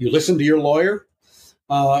 Yeah. You listened to your lawyer,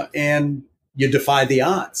 and you defied the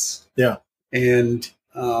odds. Yeah. And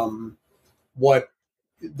what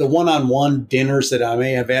the one-on-one dinners that I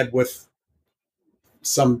may have had with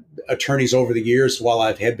some attorneys over the years while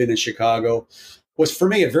I had been in Chicago was for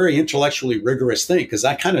me a very intellectually rigorous thing, because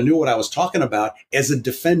I kind of knew what I was talking about as a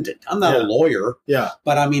defendant. I'm not a lawyer,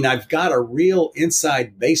 but I mean, I've got a real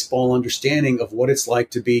inside baseball understanding of what it's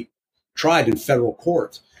like to be tried in federal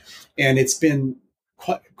court. And it's been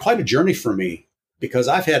quite a journey for me, because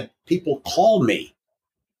I've had people call me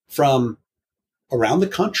from around the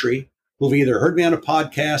country who've either heard me on a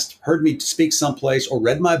podcast, heard me speak someplace, or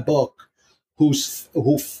read my book, who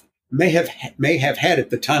may have had at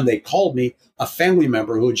the time they called me a family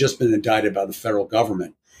member who had just been indicted by the federal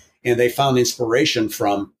government. And they found inspiration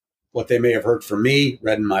from what they may have heard from me,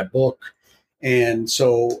 read in my book. And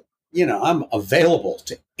so, I'm available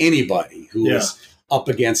to anybody who is up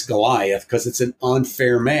against Goliath, because it's an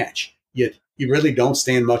unfair match. You really don't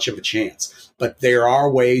stand much of a chance. But there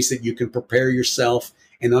are ways that you can prepare yourself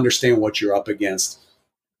and understand what you're up against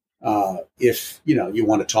if you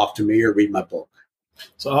want to talk to me or read my book.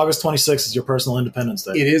 So August 26th is your personal Independence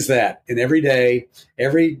Day. It is that. And every day,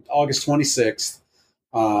 every August 26th,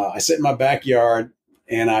 I sit in my backyard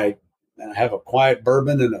and I have a quiet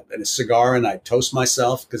bourbon and a cigar, and I toast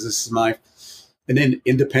myself, because this is an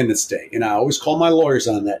Independence Day. And I always call my lawyers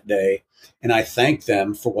on that day, and I thank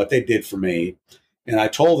them for what they did for me. And I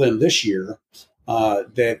told them this year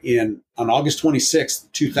that on August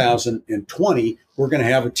 26th, 2020, we're going to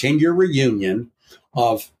have a 10-year reunion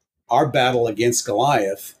of our battle against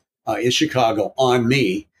Goliath in Chicago on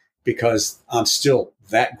me, because I'm still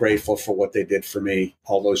that grateful for what they did for me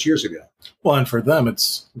all those years ago. Well, and for them,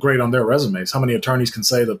 it's great on their resumes. How many attorneys can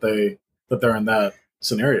say that they're in that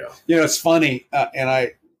scenario? It's funny.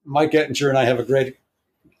 Mike Ettinger and I have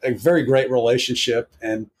a very great relationship,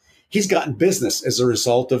 and he's gotten business as a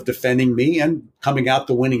result of defending me and coming out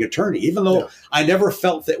the winning attorney. Even though I never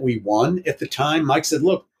felt that we won at the time, Mike said,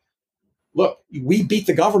 look, we beat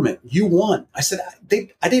the government. You won. I said,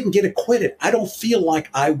 I didn't get acquitted. I don't feel like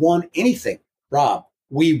I won anything. Rob,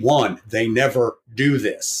 we won. They never do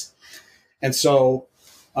this. And so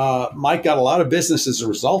Mike got a lot of business as a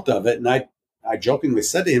result of it. And I jokingly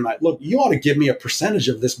said to him, look, you ought to give me a percentage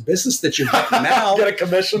of this business that you're getting now. Get a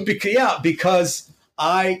commission? Because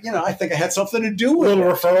I think I had something to do with it. A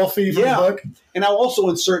little referral fee from the book. And I'll also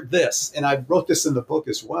insert this, and I wrote this in the book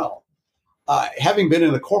as well. Having been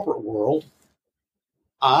in the corporate world,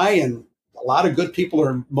 I and a lot of good people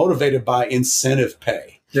are motivated by incentive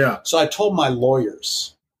pay. Yeah. So I told my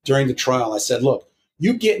lawyers during the trial, I said, look,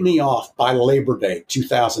 you get me off by Labor Day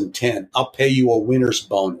 2010, I'll pay you a winner's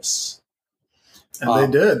bonus.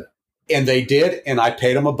 And they did. And they did, and I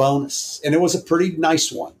paid them a bonus. And it was a pretty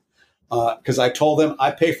nice one, because I told them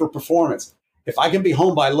I pay for performance. If I can be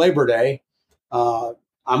home by Labor Day, I'm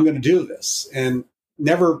going to do this. And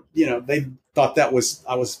never, they thought I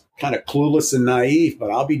was kind of clueless and naive,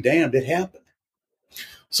 but I'll be damned, it happened.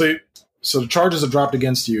 So the charges are dropped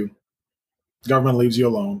against you. The government leaves you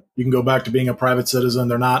alone. You can go back to being a private citizen.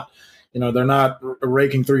 They're not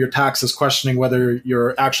raking through your taxes, questioning whether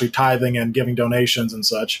you're actually tithing and giving donations and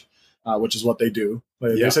such, which is what they do.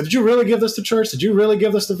 They said, "Did you really give this to church? Did you really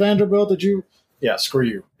give this to Vanderbilt? Did you?" Yeah, screw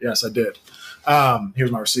you. Yes, I did.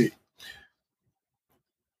 Here's my receipt.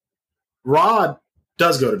 Rod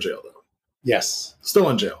does go to jail, though. Yes. Still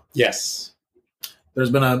in jail. Yes.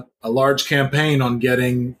 There's been a large campaign on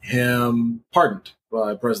getting him pardoned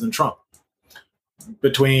by President Trump.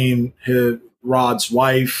 Between Rod's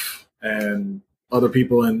wife and other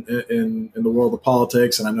people in the world of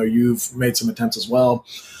politics, and I know you've made some attempts as well.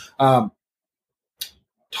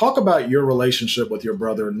 Talk about your relationship with your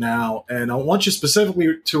brother now, and I want you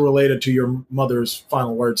specifically to relate it to your mother's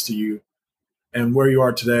final words to you and where you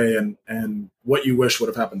are today and what you wish would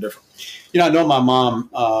have happened differently. I know my mom,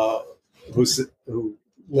 who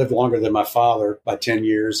lived longer than my father by 10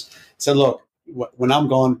 years, said, "Look, when I'm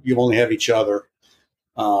gone, you only have each other."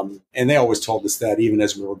 And they always told us that even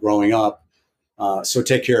as we were growing up. So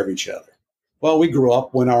take care of each other. Well, we grew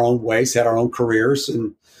up, went our own ways, had our own careers.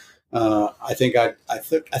 And I think I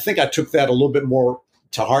took that a little bit more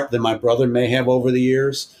to heart than my brother may have over the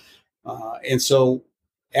years. And so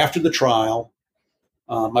after the trial,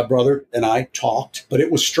 my brother and I talked, but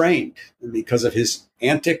it was strained because of his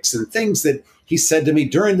antics and things that he said to me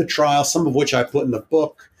during the trial, some of which I put in the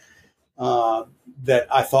book that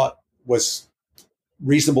I thought was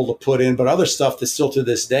reasonable to put in, but other stuff that still to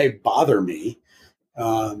this day bother me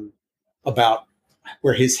about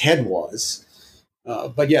where his head was.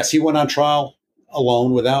 But yes, he went on trial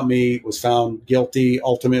alone without me, was found guilty,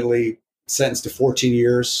 ultimately sentenced to 14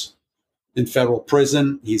 years in federal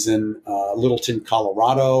prison. He's in Littleton,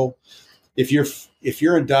 Colorado. If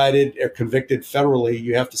you're indicted or convicted federally,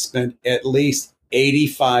 you have to spend at least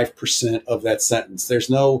 85% of that sentence. There's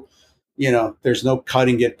no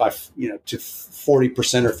cutting it by, to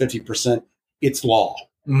 40% or 50%. It's law,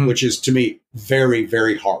 which is to me very,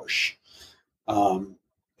 very harsh.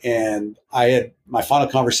 And I had my final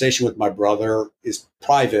conversation with my brother is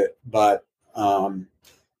private, but the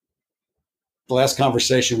last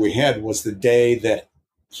conversation we had was the day that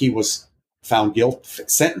he was found guilty,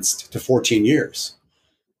 sentenced to 14 years.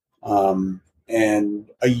 And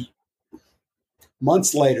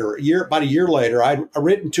months later, about a year later, I'd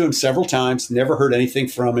written to him several times, never heard anything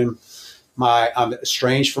from him. I'm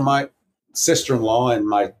estranged from my sister-in-law and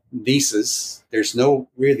my nieces. There's no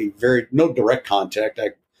direct contact.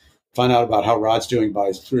 I find out about how Rod's doing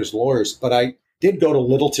through his lawyers, but I did go to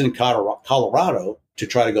Littleton, Colorado to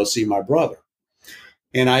try to go see my brother.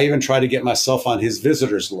 And I even tried to get myself on his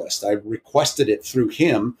visitors list. I requested it through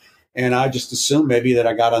him, and I just assumed maybe that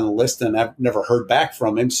I got on the list and I've never heard back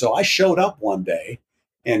from him. So I showed up one day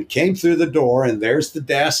and came through the door, and there's the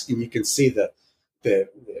desk, and you can see the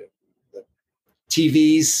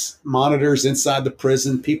TVs, monitors inside the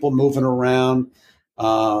prison, people moving around,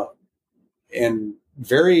 and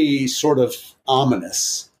very sort of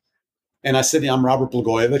ominous. And I said, "I'm Robert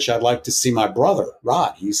Blagojevich. I'd like to see my brother,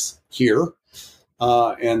 Rod. He's here."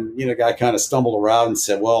 And the guy kind of stumbled around and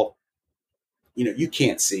said, "Well, you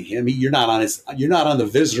can't see him. You're not on the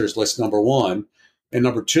visitors list, number one. And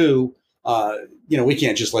number two, we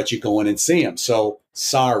can't just let you go in and see him. So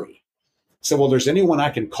sorry." So, "Well, there's anyone I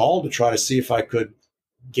can call to try to see if I could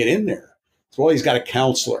get in there?" So, "Well, he's got a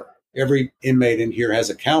counselor. Every inmate in here has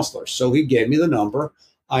a counselor." So he gave me the number.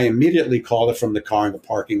 I immediately called it from the car in the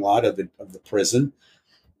parking lot of the prison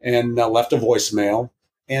and left a voicemail.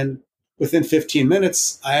 And within 15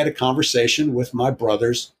 minutes, I had a conversation with my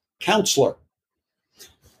brother's counselor.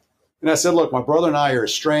 And I said, "Look, my brother and I are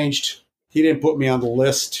estranged. He didn't put me on the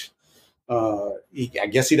list. I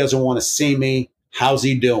guess he doesn't want to see me. How's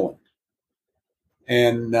he doing?"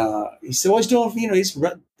 And he said, "Well, he's doing, he's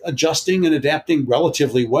adjusting and adapting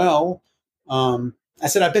relatively well." I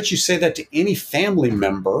said, "I bet you say that to any family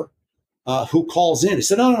member who calls in." He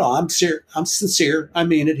said, No, I'm sincere. I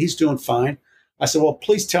mean it. He's doing fine." I said, "Well,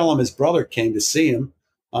 please tell him his brother came to see him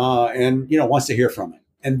and, wants to hear from him."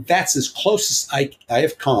 And that's as close as I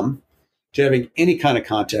have come to having any kind of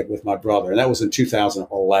contact with my brother. And that was in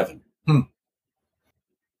 2011. A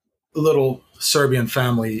little Serbian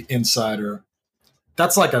family insider.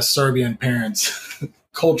 That's like a Serbian parent's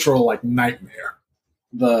cultural nightmare.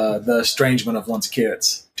 The estrangement of one's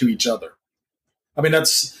kids to each other. I mean, and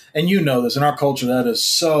this in our culture, that is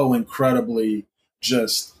so incredibly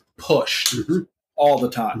just pushed all the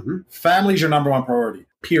time. Family's your number one priority,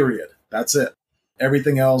 period. That's it.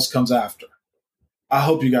 Everything else comes after. I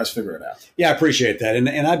hope you guys figure it out. Yeah, I appreciate that. And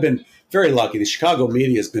I've been very lucky. The Chicago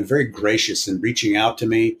media has been very gracious in reaching out to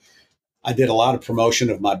me. I did a lot of promotion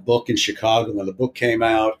of my book in Chicago when the book came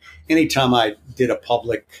out. Anytime I did a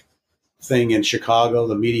public thing in Chicago,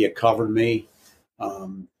 the media covered me.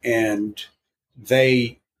 And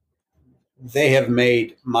they have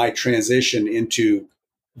made my transition into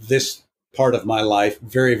this part of my life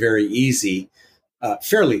very, very easy,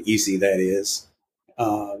 fairly easy, that is.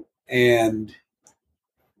 And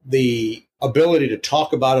the ability to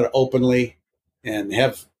talk about it openly and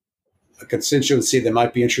have a constituency that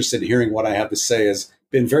might be interested in hearing what I have to say has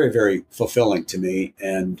been very, very fulfilling to me.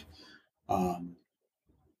 And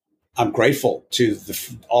I'm grateful to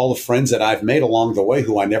all the friends that I've made along the way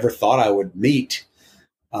who I never thought I would meet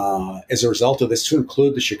as a result of this, to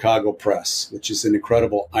include the Chicago press, which is an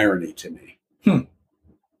incredible irony to me.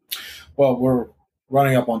 Well, we're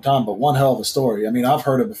running up on time, but one hell of a story. I mean, I've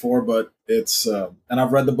heard it before, but it's, and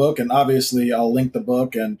I've read the book, and obviously I'll link the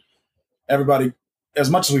book, and everybody, as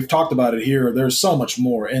much as we've talked about it here, there's so much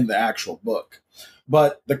more in the actual book.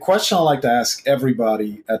 But the question I like to ask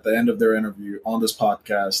everybody at the end of their interview on this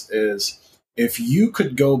podcast is, if you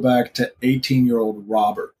could go back to 18-year-old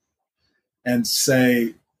Robert and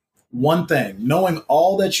say one thing, knowing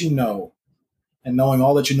all that you know and knowing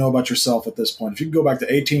all that you know about yourself at this point, if you could go back to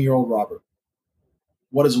 18-year-old Robert,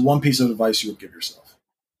 what is one piece of advice you would give yourself?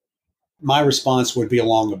 My response would be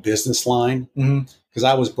along a business line, because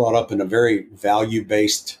I was brought up in a very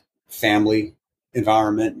value-based family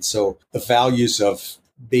environment. And so the values of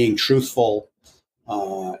being truthful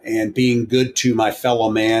and being good to my fellow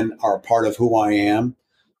man are a part of who I am.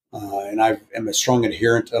 And I am a strong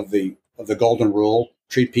adherent of the golden rule: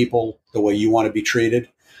 treat people the way you want to be treated.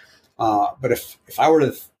 But if I were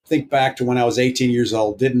to think back to when I was 18 years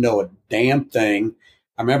old, didn't know a damn thing,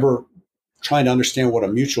 I remember trying to understand what a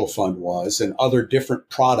mutual fund was and other different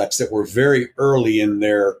products that were very early in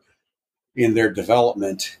their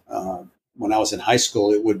development. When I was in high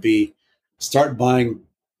school, it would be start buying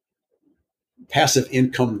passive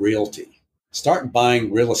income realty, start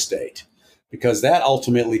buying real estate, because that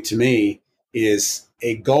ultimately to me is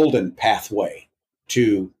a golden pathway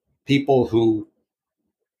to people who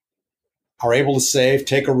are able to save,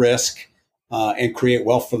 take a risk, and create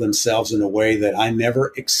wealth for themselves in a way that I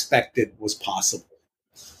never expected was possible.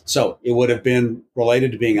 So it would have been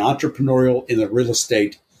related to being entrepreneurial in the real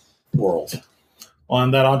estate world. Well,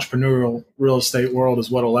 and that entrepreneurial real estate world is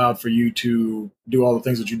what allowed for you to do all the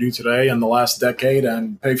things that you do today in the last decade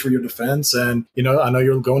and pay for your defense. And, you know, I know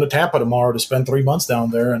you're going to Tampa tomorrow to spend 3 months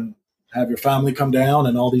down there and have your family come down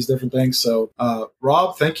and all these different things. So,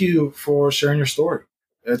 Rob, thank you for sharing your story.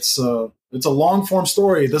 It's a long form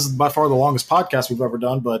story. This is by far the longest podcast we've ever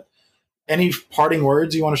done, but any parting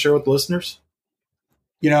words you want to share with the listeners?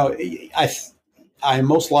 You know, I'm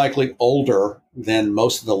most likely older than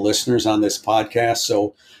most of the listeners on this podcast.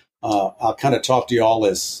 So I'll kind of talk to you all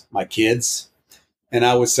as my kids. And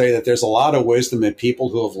I would say that there's a lot of wisdom in people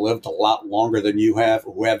who have lived a lot longer than you have,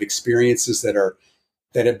 who have experiences that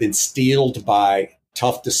have been steeled by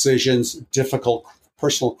tough decisions, difficult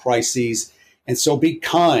personal crises. And so be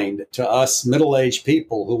kind to us middle-aged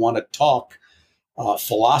people who want to talk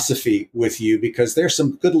philosophy with you, because there's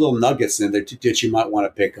some good little nuggets in there that you might want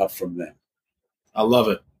to pick up from them. I love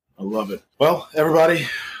it. I love it. Well, everybody,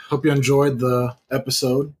 hope you enjoyed the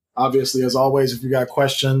episode. Obviously, as always, if you got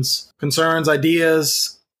questions, concerns,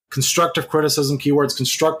 ideas, constructive criticism, keywords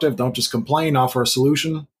constructive, don't just complain, offer a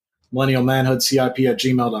solution.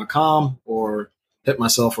 millennialmanhoodcip@gmail.com, or hit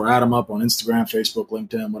myself or Adam up on Instagram, Facebook,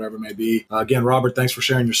 LinkedIn, whatever it may be. Again, Robert, thanks for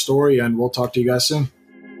sharing your story, and we'll talk to you guys soon.